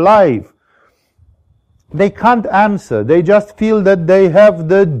your life? They can't answer. They just feel that they have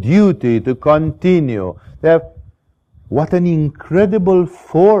the duty to continue. What an incredible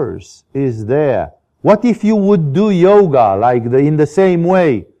force is there. What if you would do yoga in the same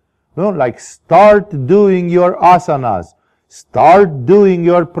way? Like start doing your asanas, start doing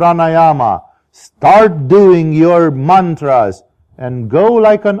your pranayama, start doing your mantras, and go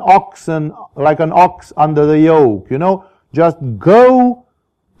like an ox under the yoke, Just go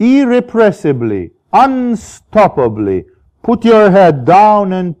irrepressibly, unstoppably. Put your head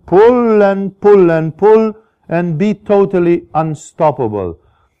down and pull and pull and pull, and be totally unstoppable.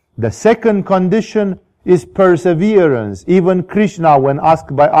 The second condition is perseverance. Even Krishna, when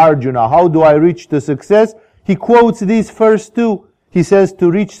asked by Arjuna, how do I reach to success? He quotes these first two. He says to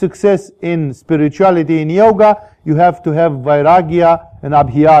reach success in spirituality, in yoga, you have to have vairagya and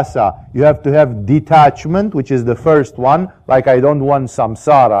abhyasa. You have to have detachment, which is the first one, like I don't want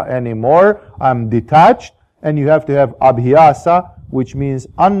samsara anymore, I'm detached. And you have to have abhyasa, which means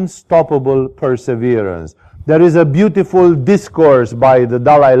unstoppable perseverance. There is a beautiful discourse by the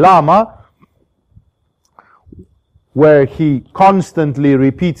Dalai Lama where he constantly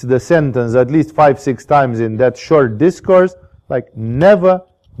repeats the sentence at least 5-6 times in that short discourse, like never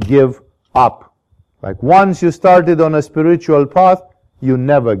give up. Like once you started on a spiritual path, you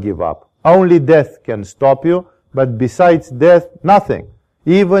never give up. Only death can stop you, but besides death, nothing.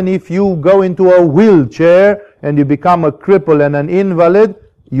 Even if you go into a wheelchair and you become a cripple and an invalid,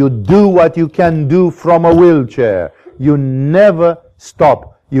 you do what you can do from a wheelchair. You never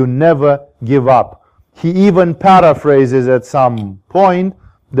stop. You never give up. He even paraphrases at some point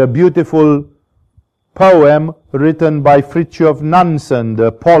the beautiful poem written by Fridtjof Nansen,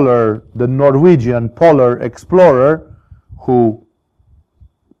 the Norwegian polar explorer, who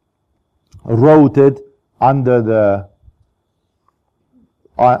wrote it under the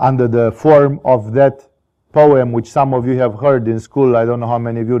form of that poem, which some of you have heard in school. I don't know how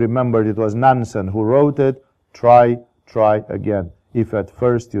many of you remembered. It was Nansen who wrote it. Try again. If at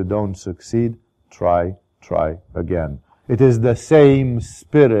first you don't succeed, try again. It is the same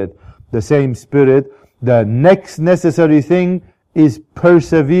spirit. The same spirit. The next necessary thing is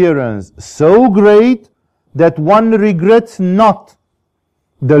perseverance, so great that one regrets not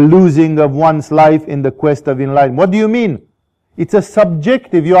the losing of one's life in the quest of enlightenment. What do you mean? It's a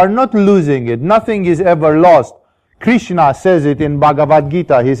subjective. You are not losing it. Nothing is ever lost. Krishna says it in Bhagavad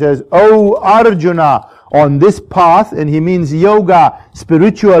Gita. He says, "O Arjuna, on this path," and he means yoga,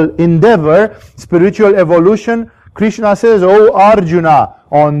 spiritual endeavor, spiritual evolution. Krishna says, "O Arjuna,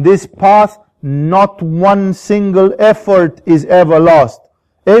 on this path, not one single effort is ever lost.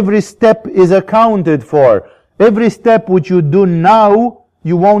 Every step is accounted for. Every step which you do now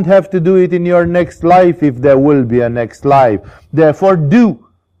You won't have to do it in your next life if there will be a next life. Therefore, do.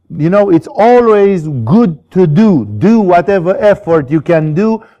 It's always good to do. Do whatever effort you can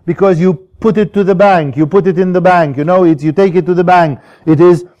do, because you put it to the bank. You put it in the bank. You take it to the bank.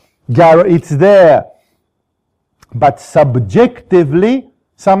 It's there. But subjectively,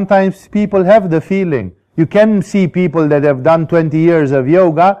 sometimes people have the feeling. You can see people that have done 20 years of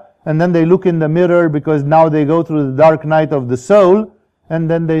yoga, and then they look in the mirror because now they go through the dark night of the soul, and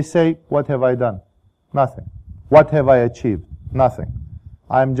then they say, what have I done? Nothing. What have I achieved? Nothing.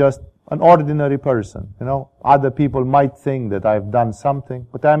 I'm just an ordinary person. Other people might think that I've done something,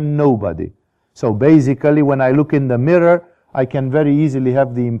 but I'm nobody. So basically, when I look in the mirror, I can very easily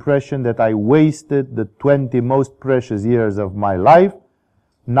have the impression that I wasted the 20 most precious years of my life.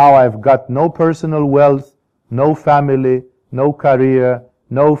 Now I've got no personal wealth, no family, no career,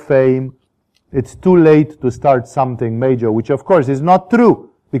 no fame. It's too late to start something major, which of course is not true,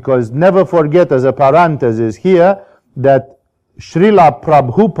 because never forget, as a parenthesis here, that Srila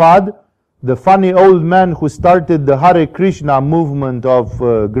Prabhupada, the funny old man who started the Hare Krishna movement of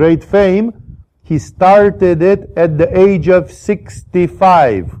great fame, he started it at the age of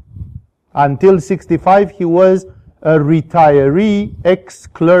 65. Until 65, he was a retiree,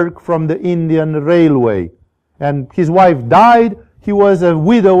 ex-clerk from the Indian Railway. And his wife died. He was a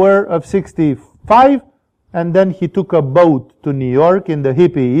widower of 65. And then he took a boat to New York in the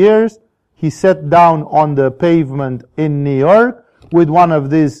hippie years. He sat down on the pavement in New York with one of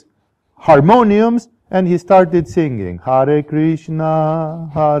these harmoniums, and he started singing, Hare Krishna,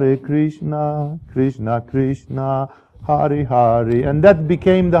 Krishna Krishna, Hare Hare. And that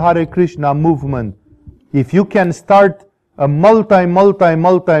became the Hare Krishna movement. If you can start a multi-million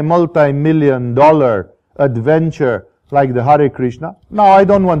dollar adventure like the Hare Krishna, now I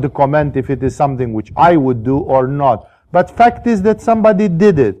don't want to comment if it is something which I would do or not, but fact is that somebody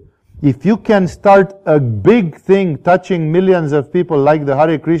did it. If you can start a big thing touching millions of people like the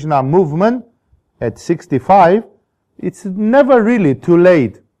Hare Krishna movement at 65, it's never really too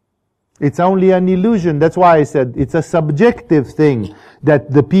late. It's only an illusion. That's why I said it's a subjective thing,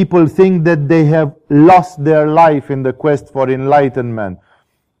 that the people think that they have lost their life in the quest for enlightenment.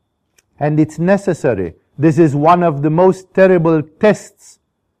 And it's necessary. This is one of the most terrible tests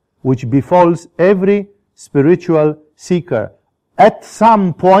which befalls every spiritual seeker. At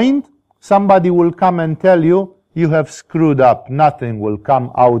some point, somebody will come and tell you, you have screwed up. Nothing will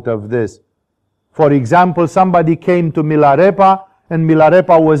come out of this. For example, somebody came to Milarepa, and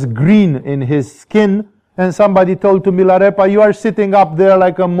Milarepa was green in his skin, and somebody told to Milarepa, you are sitting up there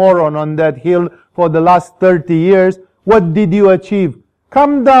like a moron on that hill for the last 30 years. What did you achieve?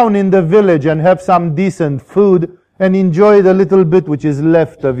 Come down in the village and have some decent food and enjoy the little bit which is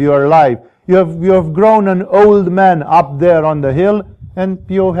left of your life. You have grown an old man up there on the hill, and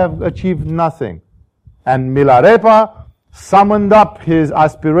you have achieved nothing. And Milarepa summoned up his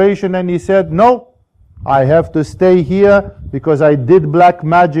aspiration, and he said, no, I have to stay here because I did black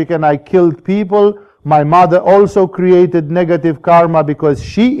magic and I killed people. My mother also created negative karma because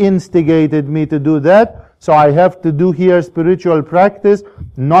she instigated me to do that. So I have to do here spiritual practice,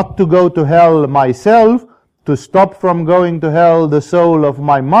 not to go to hell myself, to stop from going to hell the soul of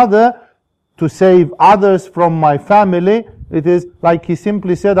my mother, to save others from my family. It is like he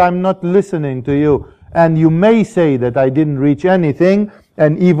simply said, I'm not listening to you. And you may say that I didn't reach anything,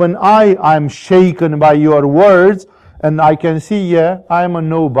 and even I'm shaken by your words, and I can see, yeah, I'm a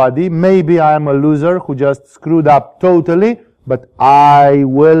nobody. Maybe I'm a loser who just screwed up totally, but I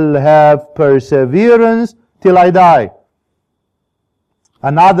will have perseverance till I die.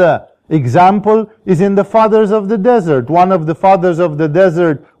 Another example is in the fathers of the desert. One of the fathers of the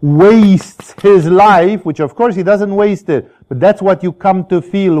desert wastes his life, which of course he doesn't waste it, but that's what you come to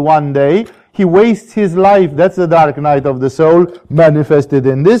feel one day. He wastes his life. That's the dark night of the soul manifested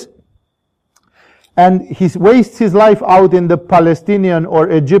in this. And he wastes his life out in the Palestinian or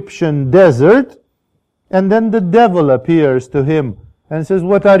Egyptian desert. And then the devil appears to him and says,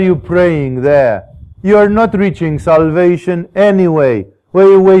 what are you praying there? You are not reaching salvation anyway. Why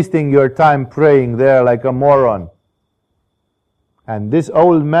are you wasting your time praying there like a moron? And this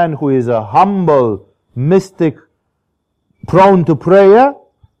old man, who is a humble mystic prone to prayer,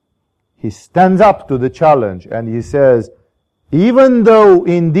 he stands up to the challenge and he says, even though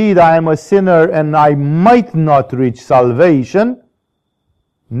indeed I am a sinner and I might not reach salvation,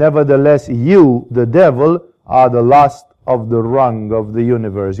 nevertheless you, the devil, are the last of the rung of the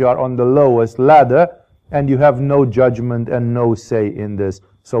universe. You are on the lowest ladder and you have no judgment and no say in this.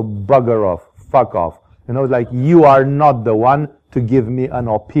 So bugger off, fuck off. Like you are not the one to give me an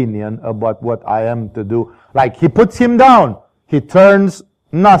opinion about what I am to do. Like he puts him down. He turns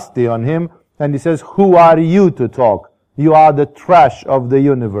nasty on him, and he says, who are you to talk? You are the trash of the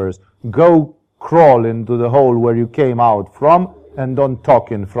universe. Go crawl into the hole where you came out from, and don't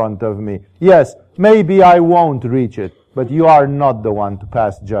talk in front of me. Yes, maybe I won't reach it, but you are not the one to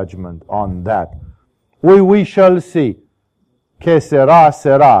pass judgment on that. We shall see. Que sera,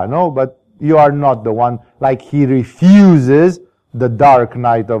 sera. No, but you are not the one. Like he refuses the dark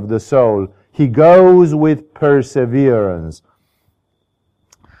night of the soul. He goes with perseverance.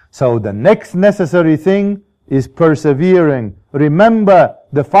 So the next necessary thing is persevering. Remember,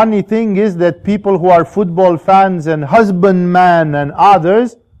 the funny thing is that people who are football fans and husbandmen and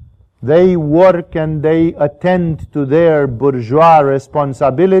others, they work and they attend to their bourgeois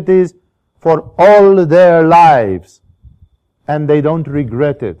responsibilities for all their lives. And they don't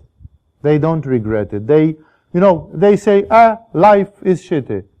regret it. They don't regret it. They say, life is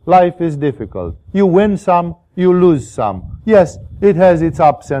shitty. Life is difficult. You win some, you lose some. Yes, it has its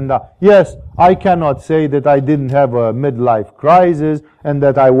ups and downs. Yes, I cannot say that I didn't have a midlife crisis and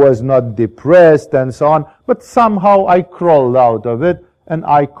that I was not depressed and so on, but somehow I crawled out of it and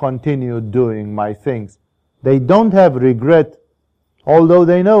I continued doing my things. They don't have regret, although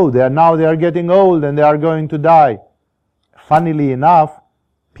they know they are getting old and they are going to die. Funnily enough,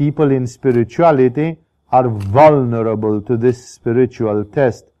 people in spirituality are vulnerable to this spiritual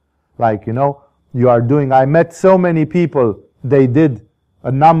test. Like, I met so many people, they did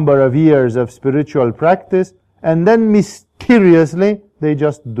a number of years of spiritual practice, and then mysteriously, they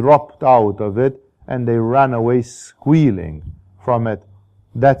just dropped out of it, and they ran away squealing from it.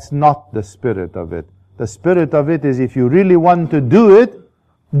 That's not the spirit of it. The spirit of it is, if you really want to do it,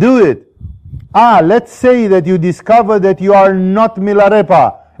 do it. Let's say that you discover that you are not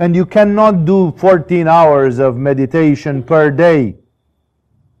Milarepa, and you cannot do 14 hours of meditation per day.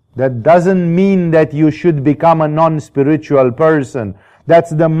 That doesn't mean that you should become a non-spiritual person. That's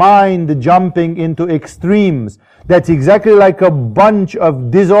the mind jumping into extremes. That's exactly like a bunch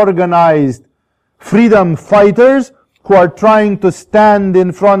of disorganized freedom fighters who are trying to stand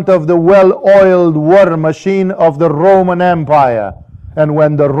in front of the well-oiled war machine of the Roman Empire. And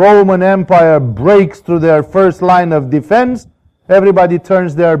when the Roman Empire breaks through their first line of defense, everybody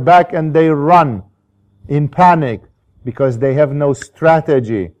turns their back and they run in panic because they have no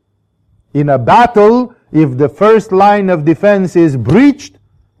strategy. In a battle, if the first line of defense is breached,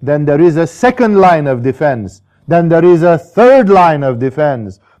 then there is a second line of defense. Then there is a third line of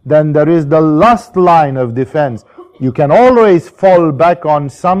defense. Then there is the last line of defense. You can always fall back on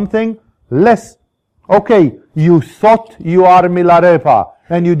something less. Okay, you thought you are Milarepa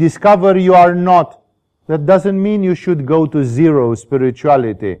and you discover you are not. That doesn't mean you should go to zero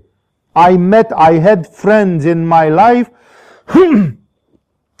spirituality. I had friends in my life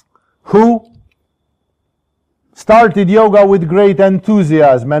who started yoga with great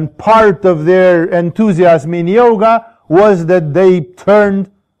enthusiasm, and part of their enthusiasm in yoga was that they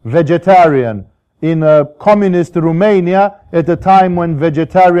turned vegetarian. In communist Romania, at a time when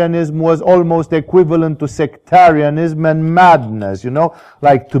vegetarianism was almost equivalent to sectarianism and madness,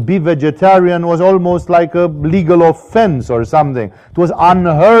 like to be vegetarian was almost like a legal offense or something. It was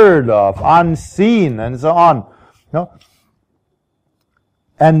unheard of, unseen, and so on.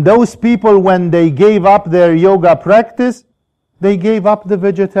 And those people, when they gave up their yoga practice, they gave up the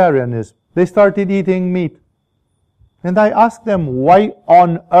vegetarianism. They started eating meat. And I asked them, why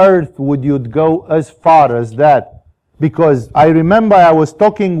on earth would you go as far as that? Because I remember I was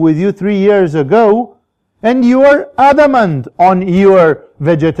talking with you 3 years ago, and you were adamant on your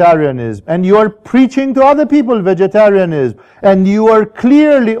vegetarianism, and you are preaching to other people vegetarianism, and you are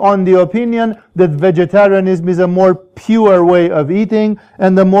clearly on the opinion that vegetarianism is a more pure way of eating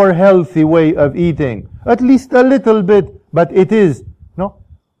and a more healthy way of eating. At least a little bit, but it is.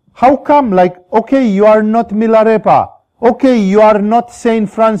 How come? Okay, you are not Milarepa. Okay, you are not Saint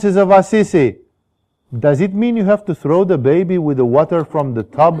Francis of Assisi. Does it mean you have to throw the baby with the water from the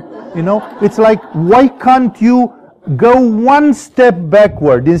tub? It's like, why can't you go one step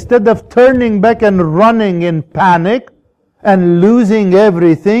backward instead of turning back and running in panic and losing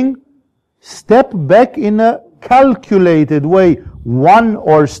everything? Step back in a calculated way, 1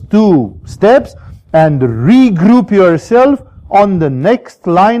 or 2 steps, and regroup yourself on the next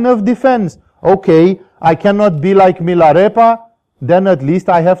line of defense. Okay, I cannot be like Milarepa, then at least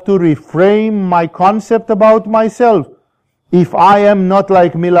I have to reframe my concept about myself. If I am not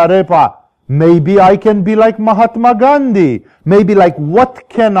like Milarepa, maybe I can be like Mahatma Gandhi. Maybe what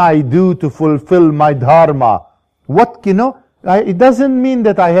can I do to fulfill my dharma? It doesn't mean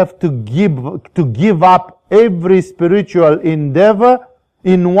that I have to give up every spiritual endeavor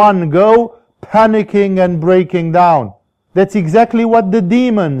in one go, panicking and breaking down. That's exactly what the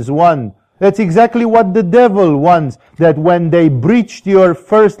demons want. That's exactly what the devil wants. That when they breached your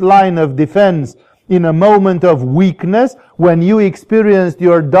first line of defense in a moment of weakness, when you experienced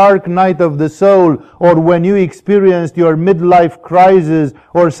your dark night of the soul, or when you experienced your midlife crisis,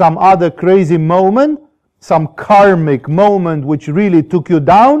 or some other crazy moment, some karmic moment which really took you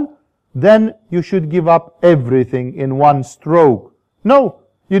down, then you should give up everything in one stroke. No,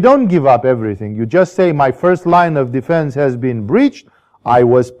 you don't give up everything. You just say, my first line of defense has been breached. I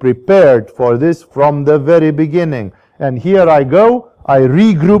was prepared for this from the very beginning. And here I go. I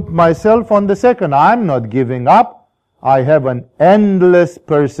regroup myself on the second. I'm not giving up. I have an endless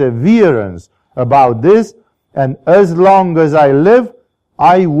perseverance about this. And as long as I live,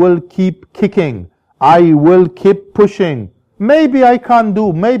 I will keep kicking. I will keep pushing. Maybe I can't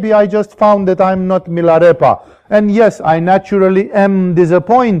do. Maybe I just found that I'm not Milarepa. And yes, I naturally am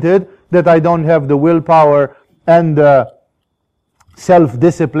disappointed that I don't have the willpower and the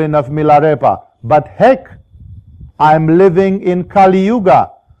self-discipline of Milarepa. But heck, I'm living in Kali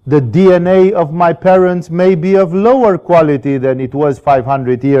Yuga. The DNA of my parents may be of lower quality than it was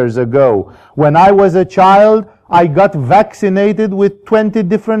 500 years ago. When I was a child, I got vaccinated with 20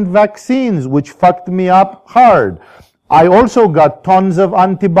 different vaccines, which fucked me up hard. I also got tons of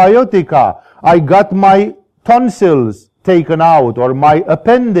antibiotica. I got my tonsils taken out, or my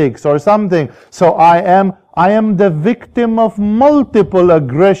appendix or something. So I am the victim of multiple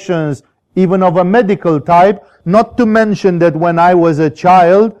aggressions, even of a medical type. Not to mention that when I was a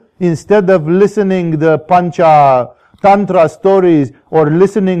child, instead of listening the Pancha Tantra stories or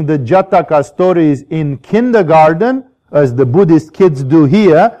listening the Jataka stories in kindergarten, as the Buddhist kids do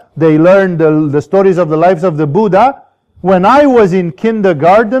here, they learn the stories of the lives of the Buddha. When I was in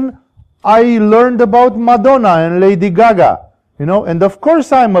kindergarten, I learned about Madonna and Lady Gaga, and of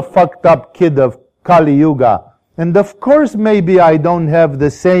course I'm a fucked up kid of Kali Yuga. And of course maybe I don't have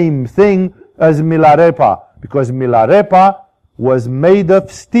the same thing as Milarepa, because Milarepa was made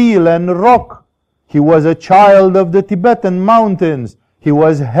of steel and rock. He was a child of the Tibetan mountains. He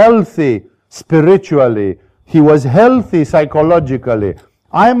was healthy spiritually. He was healthy psychologically.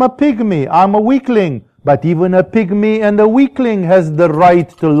 I'm a pygmy. I'm a weakling. But even a pygmy and a weakling has the right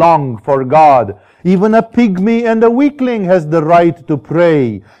to long for God. Even a pygmy and a weakling has the right to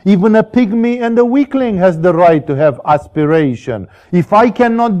pray. Even a pygmy and a weakling has the right to have aspiration. If I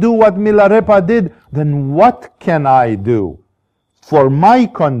cannot do what Milarepa did, then what can I do? For my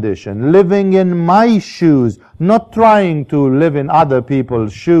condition, living in my shoes, not trying to live in other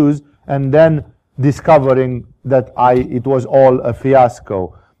people's shoes, and then discovering that it was all a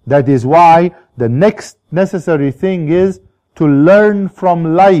fiasco. That is why the next necessary thing is to learn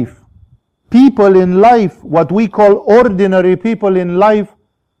from life. People in life, what we call ordinary people in life,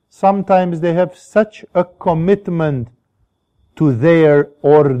 sometimes they have such a commitment to their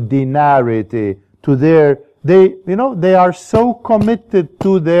ordinarity, to they are so committed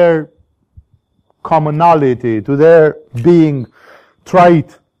to their commonality, to their being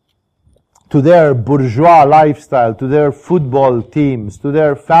trite, to their bourgeois lifestyle, to their football teams, to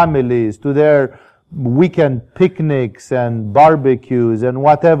their families, to their weekend picnics and barbecues and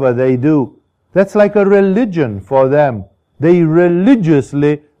whatever they do. That's like a religion for them. They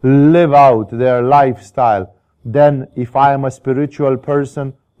religiously live out their lifestyle. Then if I am a spiritual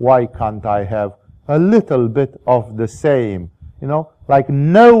person, why can't I have a little bit of the same? Like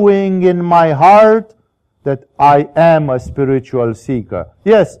knowing in my heart that I am a spiritual seeker.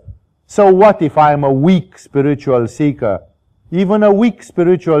 Yes, so what if I am a weak spiritual seeker? Even a weak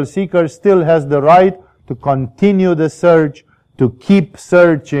spiritual seeker still has the right to continue the search, to keep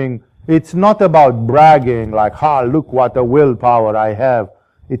searching. It's not about bragging like, look what a willpower I have.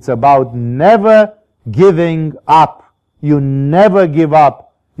 It's about never giving up. You never give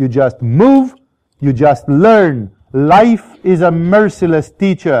up. You just move. You just learn. Life is a merciless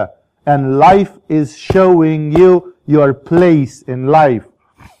teacher, and life is showing you your place in life.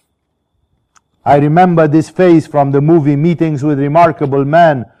 I remember this phrase from the movie Meetings with Remarkable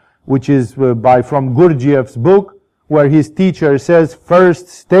Men, which is from Gurdjieff's book, where his teacher says, first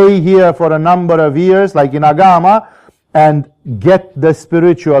stay here for a number of years, like in Agama, and get the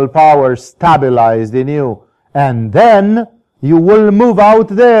spiritual power stabilized in you. And then you will move out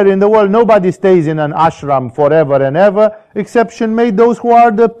there in the world. Nobody stays in an ashram forever and ever, exception made those who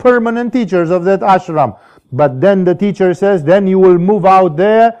are the permanent teachers of that ashram. But then the teacher says, then you will move out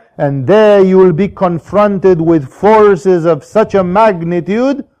there, and there you will be confronted with forces of such a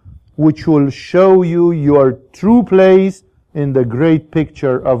magnitude which will show you your true place in the great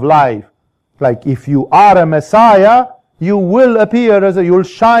picture of life. Like if you are a Messiah, you will appear you'll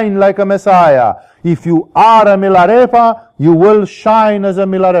shine like a Messiah. If you are a Milarepa, you will shine as a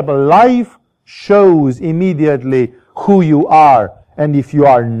Milarepa. Life shows immediately who you are. And if you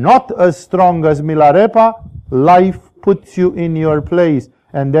are not as strong as Milarepa, life puts you in your place.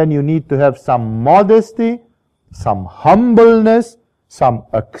 And then you need to have some modesty, some humbleness, some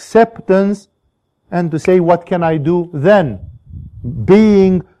acceptance, and to say, what can I do then?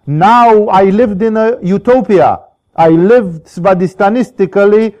 Now I lived in a utopia. I lived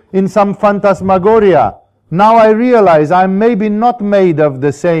svadistanistically in some phantasmagoria. Now I realize I'm maybe not made of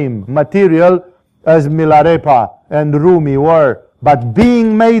the same material as Milarepa and Rumi were, but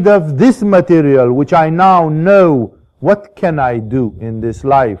being made of this material, which I now know, what can I do in this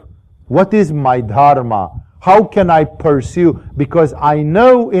life? What is my dharma? How can I pursue? Because I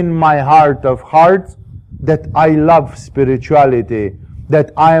know in my heart of hearts that I love spirituality,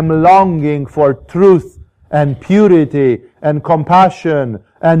 that I am longing for truth and purity and compassion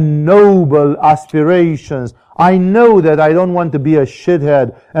and noble aspirations. I know that I don't want to be a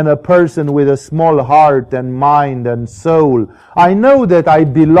shithead and a person with a small heart and mind and soul. I know that I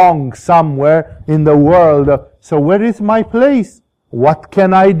belong somewhere in the world. So where is my place? What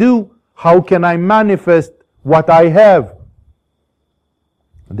can I do? How can I manifest what I have?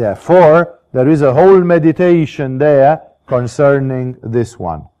 Therefore, there is a whole meditation there concerning this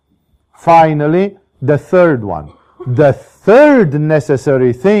one. Finally, the third one. The third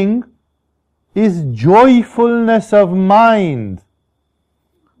necessary thing is joyfulness of mind,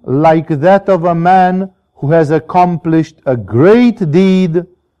 like that of a man who has accomplished a great deed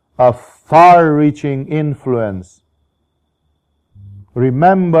of far-reaching influence.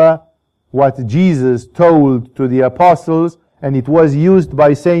 Remember what Jesus told to the apostles, and it was used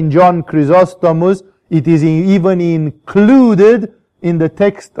by Saint John Chrysostomus. It is even included in the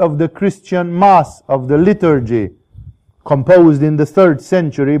text of the Christian Mass, of the liturgy, composed in the 3rd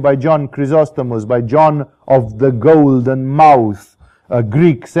century by John Chrysostomus, by John of the Golden Mouth, a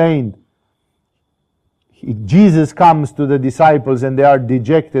Greek saint. Jesus comes to the disciples and they are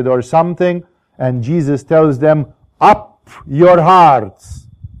dejected or something, and Jesus tells them, up your hearts.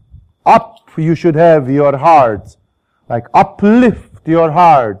 Up you should have your hearts. Like uplift your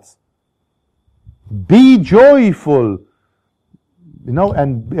hearts. Be joyful. You know,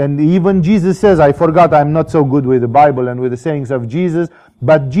 and even Jesus says, I forgot, I'm not so good with the Bible and with the sayings of Jesus,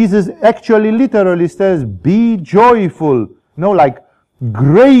 but Jesus actually literally says, be joyful. You know, like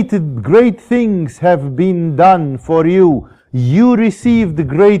great things have been done for you. You received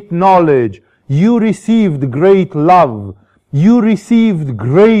great knowledge. You received great love. You received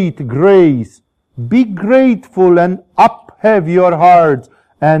great grace. Be grateful and have your hearts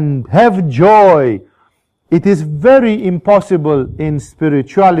and have joy. It is very impossible in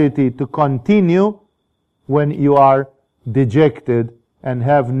spirituality to continue when you are dejected and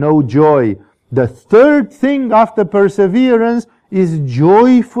have no joy. The third thing after perseverance is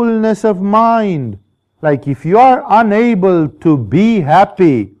joyfulness of mind. Like if you are unable to be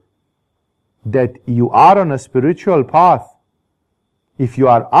happy, that you are on a spiritual path. If you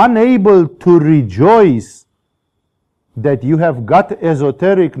are unable to rejoice that you have got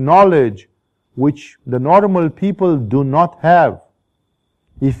esoteric knowledge, which the normal people do not have.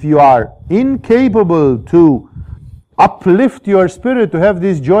 If you are incapable to uplift your spirit, to have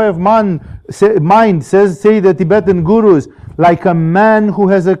this joy of mind, say the Tibetan gurus, like a man who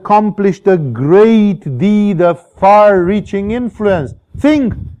has accomplished a great deed of far-reaching influence.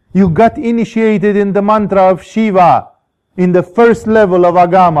 Think, you got initiated in the mantra of Shiva. In the first level of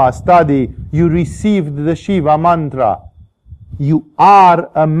Agama study, you received the Shiva mantra. You are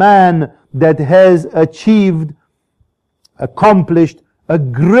a man that has accomplished a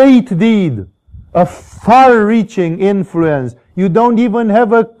great deed, a far-reaching influence. You don't even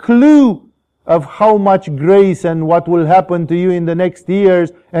have a clue of how much grace and what will happen to you in the next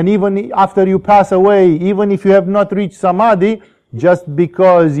years, and even after you pass away, even if you have not reached Samadhi, just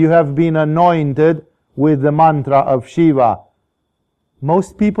because you have been anointed with the mantra of Shiva.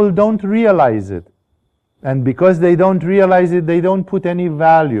 Most people don't realize it. And because they don't realize it, they don't put any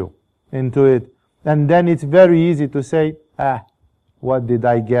value into it. And then it's very easy to say, what did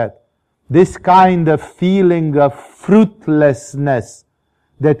I get? This kind of feeling of fruitlessness,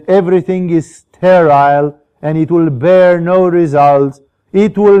 that everything is sterile and it will bear no results,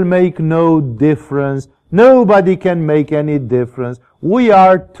 it will make no difference, nobody can make any difference, we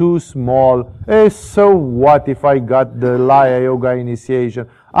are too small, so what if I got the Laya Yoga initiation?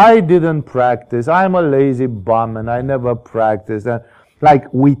 I didn't practice, I'm a lazy bum and I never practiced. And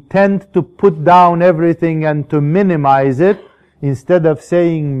like we tend to put down everything and to minimize it, instead of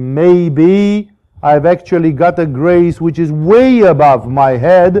saying, maybe I've actually got a grace which is way above my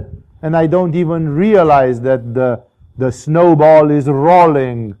head, and I don't even realize that the snowball is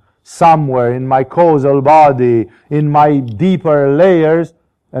rolling somewhere in my causal body, in my deeper layers,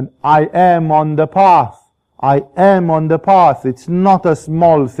 and I am on the path. I am on the path. It's not a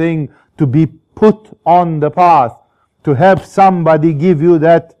small thing to be put on the path, to have somebody give you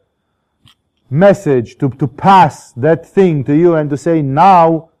that message, to pass that thing to you and to say,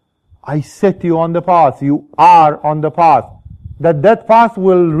 now I set you on the path. You are on the path. That path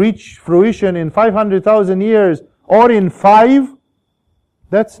will reach fruition in 500,000 years or in 5,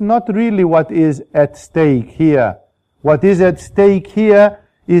 that's not really what is at stake here. What is at stake here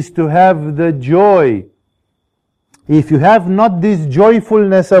is to have the joy. If you have not this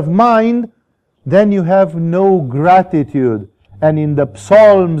joyfulness of mind, then you have no gratitude. And in the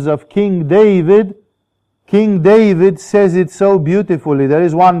Psalms of King David says it so beautifully. There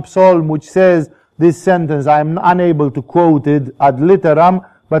is one psalm which says this sentence. I am unable to quote it ad literam,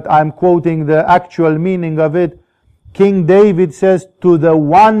 but I'm quoting the actual meaning of it. King David says, to the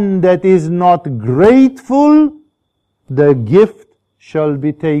one that is not grateful, the gift shall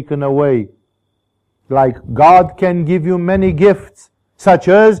be taken away. Like God can give you many gifts, such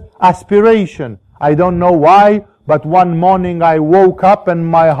as aspiration. I don't know why, but one morning I woke up and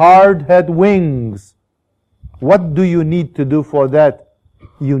my heart had wings. What do you need to do for that?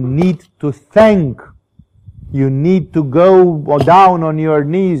 You need to thank. You need to go down on your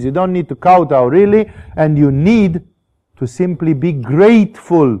knees. You don't need to kowtow, really. And you need to simply be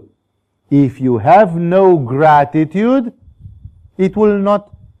grateful. If you have no gratitude, it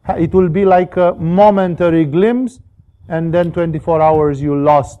will be like a momentary glimpse, and then 24 hours you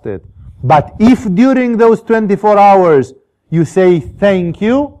lost it. But if during those 24 hours you say thank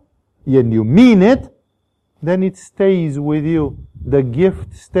you, and you mean it, then it stays with you. The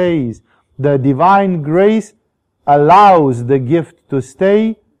gift stays. The divine grace allows the gift to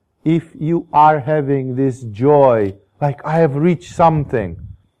stay if you are having this joy. Like, I have reached something.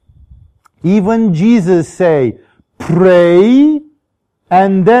 Even Jesus say, pray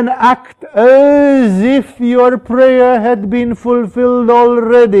and then act as if your prayer had been fulfilled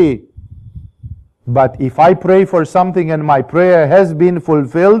already. But if I pray for something and my prayer has been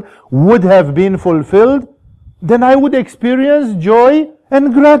fulfilled, would have been fulfilled, then I would experience joy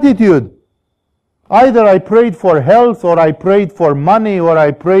and gratitude. Either I prayed for health, or I prayed for money, or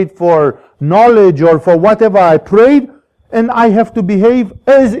I prayed for knowledge, or for whatever I prayed, and I have to behave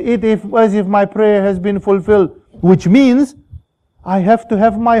as if my prayer has been fulfilled. Which means I have to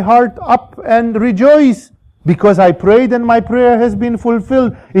have my heart up and rejoice, because I prayed and my prayer has been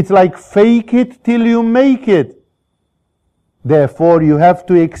fulfilled. It's like fake it till you make it. Therefore, you have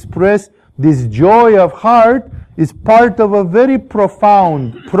to express this joy of heart is part of a very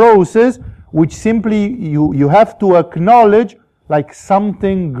profound process, which simply you have to acknowledge, like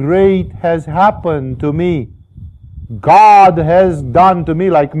something great has happened to me. God has done to me,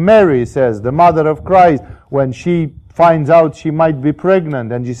 like Mary says, the mother of Christ, when she finds out she might be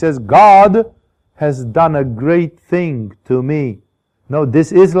pregnant, and she says, God has done a great thing to me. No,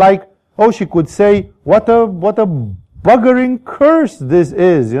 this is like, she could say, what a buggering curse this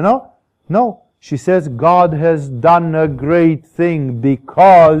is, No, she says, God has done a great thing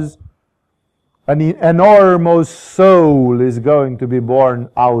because an enormous soul is going to be born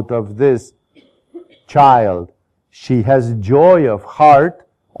out of this child. She has joy of heart,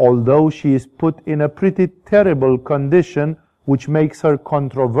 although she is put in a pretty terrible condition, which makes her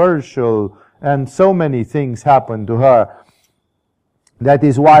controversial, and so many things happen to her. That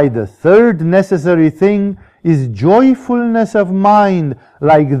is why the third necessary thing is joyfulness of mind,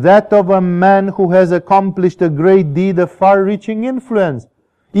 like that of a man who has accomplished a great deed of far-reaching influence.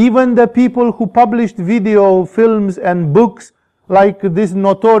 Even the people who published video, films, and books, like this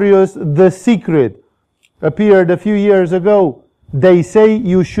notorious The Secret, appeared a few years ago. They say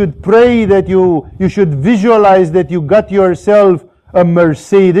you should pray that you should visualize that you got yourself a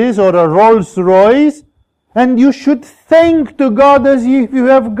Mercedes or a Rolls Royce, and you should thank to God as if you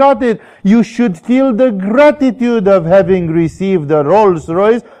have got it. You should feel the gratitude of having received a Rolls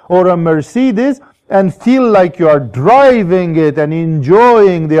Royce or a Mercedes, and feel like you are driving it and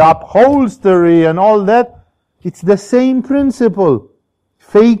enjoying the upholstery and all that. It's the same principle.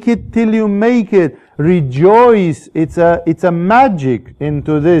 Fake it till you make it. Rejoice. It's a magic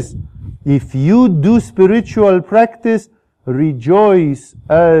into this. If you do spiritual practice, rejoice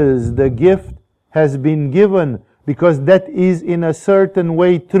as the gift has been given, because that is in a certain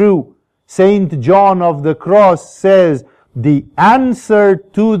way true. Saint John of the Cross says, the answer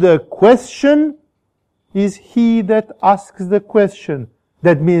to the question is he that asks the question.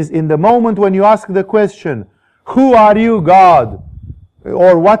 That means in the moment when you ask the question, who are you, God?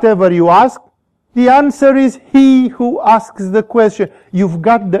 or whatever you ask, the answer is he who asks the question. You've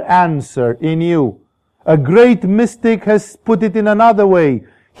got the answer in you. A great mystic has put it in another way.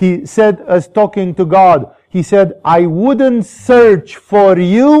 He said, as talking to God, he said, I wouldn't search for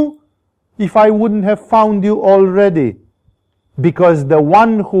you if I wouldn't have found you already. Because the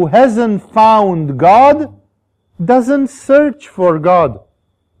one who hasn't found God doesn't search for God.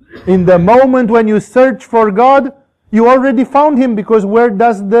 In the moment when you search for God, you already found Him, because where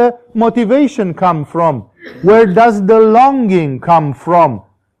does the motivation come from? Where does the longing come from?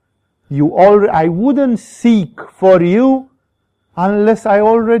 I wouldn't seek for you unless I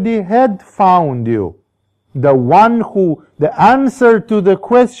already had found you. The answer to the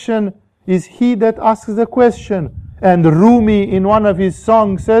question is he that asks the question. And Rumi, in one of his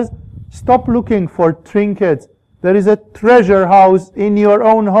songs, says, stop looking for trinkets. There is a treasure house in your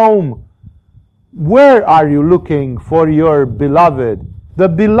own home. Where are you looking for your beloved? The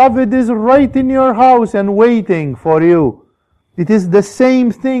beloved is right in your house and waiting for you. It is the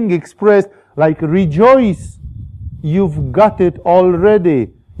same thing expressed like rejoice. You've got it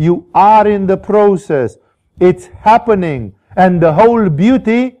already. You are in the process. It's happening. And the whole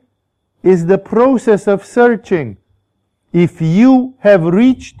beauty is the process of searching. If you have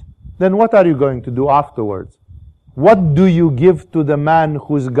reached, then what are you going to do afterwards? What do you give to the man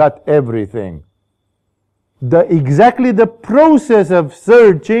who's got everything? Exactly the process of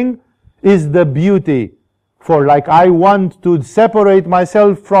searching is the beauty. For like I want to separate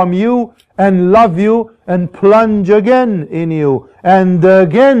myself from you and love you and plunge again in you and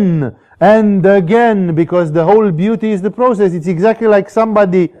again, because the whole beauty is the process. It's exactly like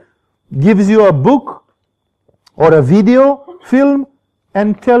somebody gives you a book or a video film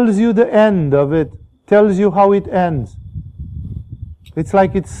and tells you the end of it, tells you how it ends. It's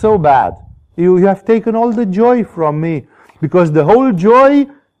like it's so bad. You have taken all the joy from me, because the whole joy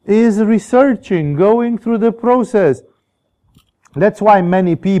is researching, going through the process. That's why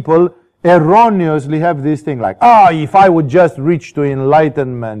many people erroneously have this thing like, if I would just reach to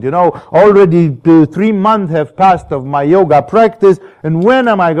enlightenment, already 3 months have passed of my yoga practice, and when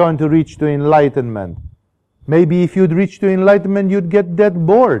am I going to reach to enlightenment? Maybe if you'd reach to enlightenment, you'd get dead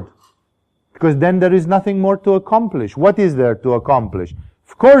bored, because then there is nothing more to accomplish. What is there to accomplish?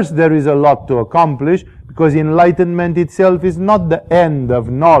 Of course there is a lot to accomplish, because enlightenment itself is not the end of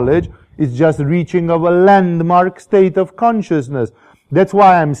knowledge, it's just reaching of a landmark state of consciousness. That's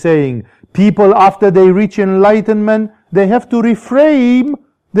why I'm saying, people after they reach enlightenment, they have to reframe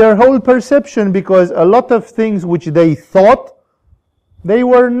their whole perception, because a lot of things which they thought, they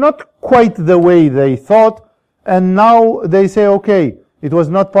were not quite the way they thought, and now they say, okay, it was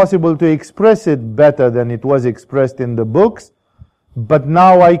not possible to express it better than it was expressed in the books, but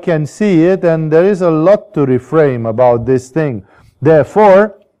now I can see it, and there is a lot to reframe about this thing.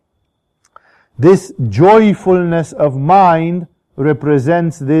 Therefore, this joyfulness of mind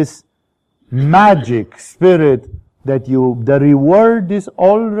represents this magic spirit that the reward is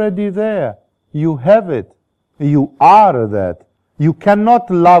already there. You have it. You are that. You cannot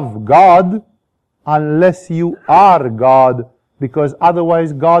love God unless you are God, because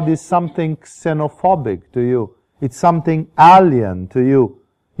otherwise God is something xenophobic to you. It's something alien to you.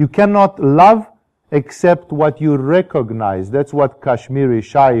 You cannot love except what you recognize. That's what Kashmiri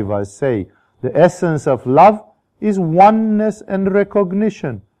Shaivas say. The essence of love is oneness and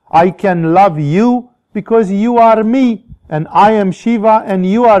recognition. I can love you because you are me, and I am Shiva, and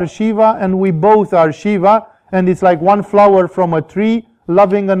you are Shiva, and we both are Shiva, and it's like one flower from a tree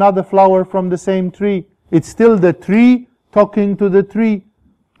loving another flower from the same tree. It's still the tree talking to the tree.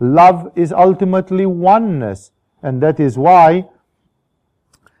 Love is ultimately oneness. And that is why,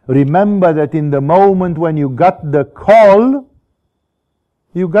 remember that in the moment when you got the call,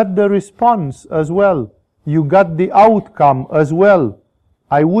 you got the response as well. You got the outcome as well.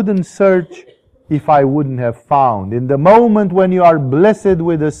 I wouldn't search if I wouldn't have found. In the moment when you are blessed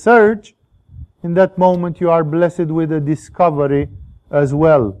with a search, in that moment you are blessed with a discovery as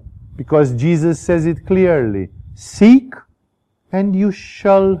well. Because Jesus says it clearly, seek and you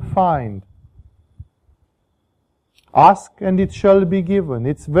shall find. Ask and it shall be given.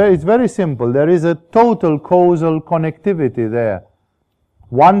 It's very simple. There is a total causal connectivity there.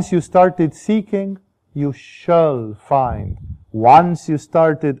 Once you started seeking, you shall find. Once you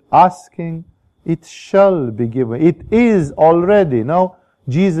started asking, it shall be given. It is already. No?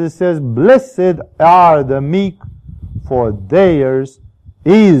 Jesus says, blessed are the meek, for theirs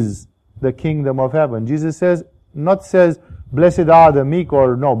is the kingdom of heaven. Jesus says, blessed are the meek,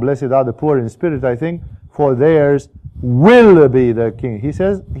 or no, blessed are the poor in spirit, I think, for theirs will be the king. He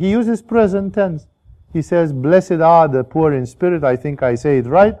says, he uses present tense. he says, blessed are the poor in spirit. I think I say it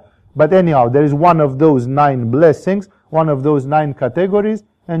right. But anyhow, there is one of those 9 blessings, one of those 9 categories.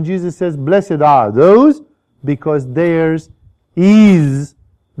 And Jesus says, blessed are those, because theirs is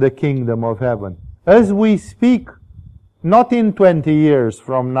the kingdom of heaven. As we speak, not in 20 years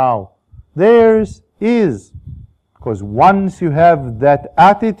from now, theirs is. Because once you have that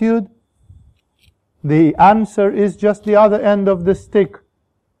attitude, the answer is just the other end of the stick.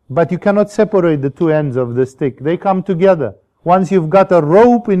 But you cannot separate the 2 ends of the stick. They come together. Once you've got a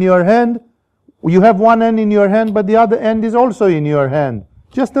rope in your hand, you have one end in your hand, but the other end is also in your hand.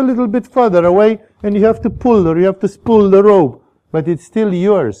 Just a little bit further away, and you have to pull or you have to spool the rope. But it's still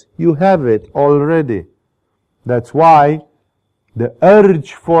yours. You have it already. That's why the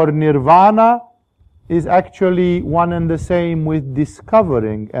urge for nirvana is actually one and the same with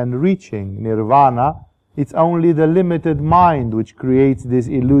discovering and reaching nirvana. It's only the limited mind which creates this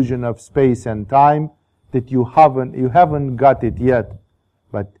illusion of space and time that you haven't got it yet.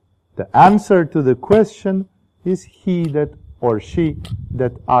 But the answer to the question is he that or she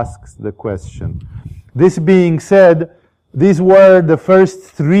that asks the question. This being said, these were the first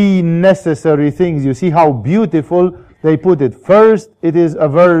 3 necessary things. You see how beautiful they put it. First, it is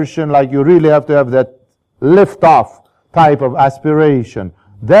aversion, like you really have to have that lift-off type of aspiration.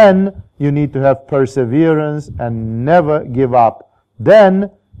 Then, you need to have perseverance and never give up.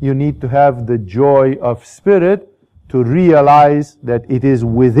 Then, you need to have the joy of spirit to realize that it is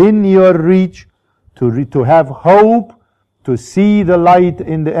within your reach, to have hope, to see the light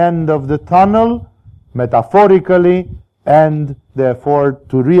in the end of the tunnel, metaphorically, and therefore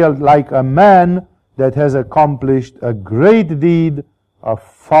to like a man that has accomplished a great deed of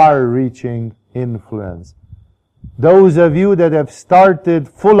far-reaching influence. Those of you that have started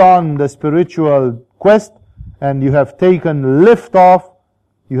full-on the spiritual quest and you have taken lift-off,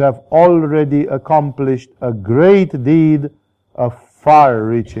 you have already accomplished a great deed of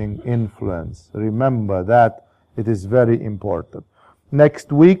far-reaching influence. Remember that. It is very important.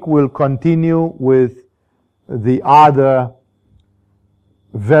 Next week we'll continue with the other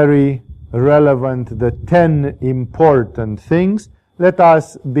very relevant, the 10 important things. Let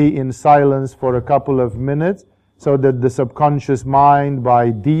us be in silence for a couple of minutes so that the subconscious mind, by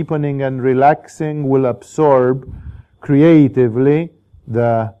deepening and relaxing, will absorb creatively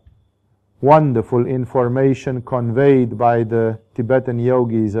the wonderful information conveyed by the Tibetan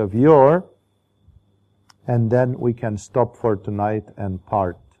yogis of yore. And then we can stop for tonight and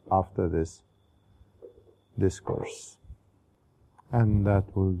part after this discourse. And that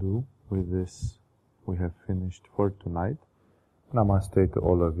will do. With this, we have finished for tonight. Namaste to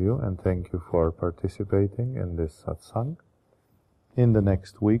all of you, and thank you for participating in this satsang. In the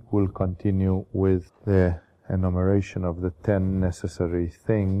next week, we'll continue with the enumeration of the 10 necessary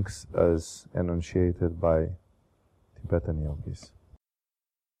things as enunciated by Tibetan yogis.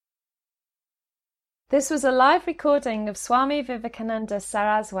 This was a live recording of Swami Vivekananda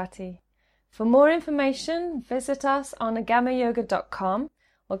Saraswati. For more information, visit us on agamayoga.com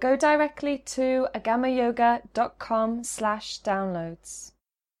or go directly to agamayoga.com/downloads.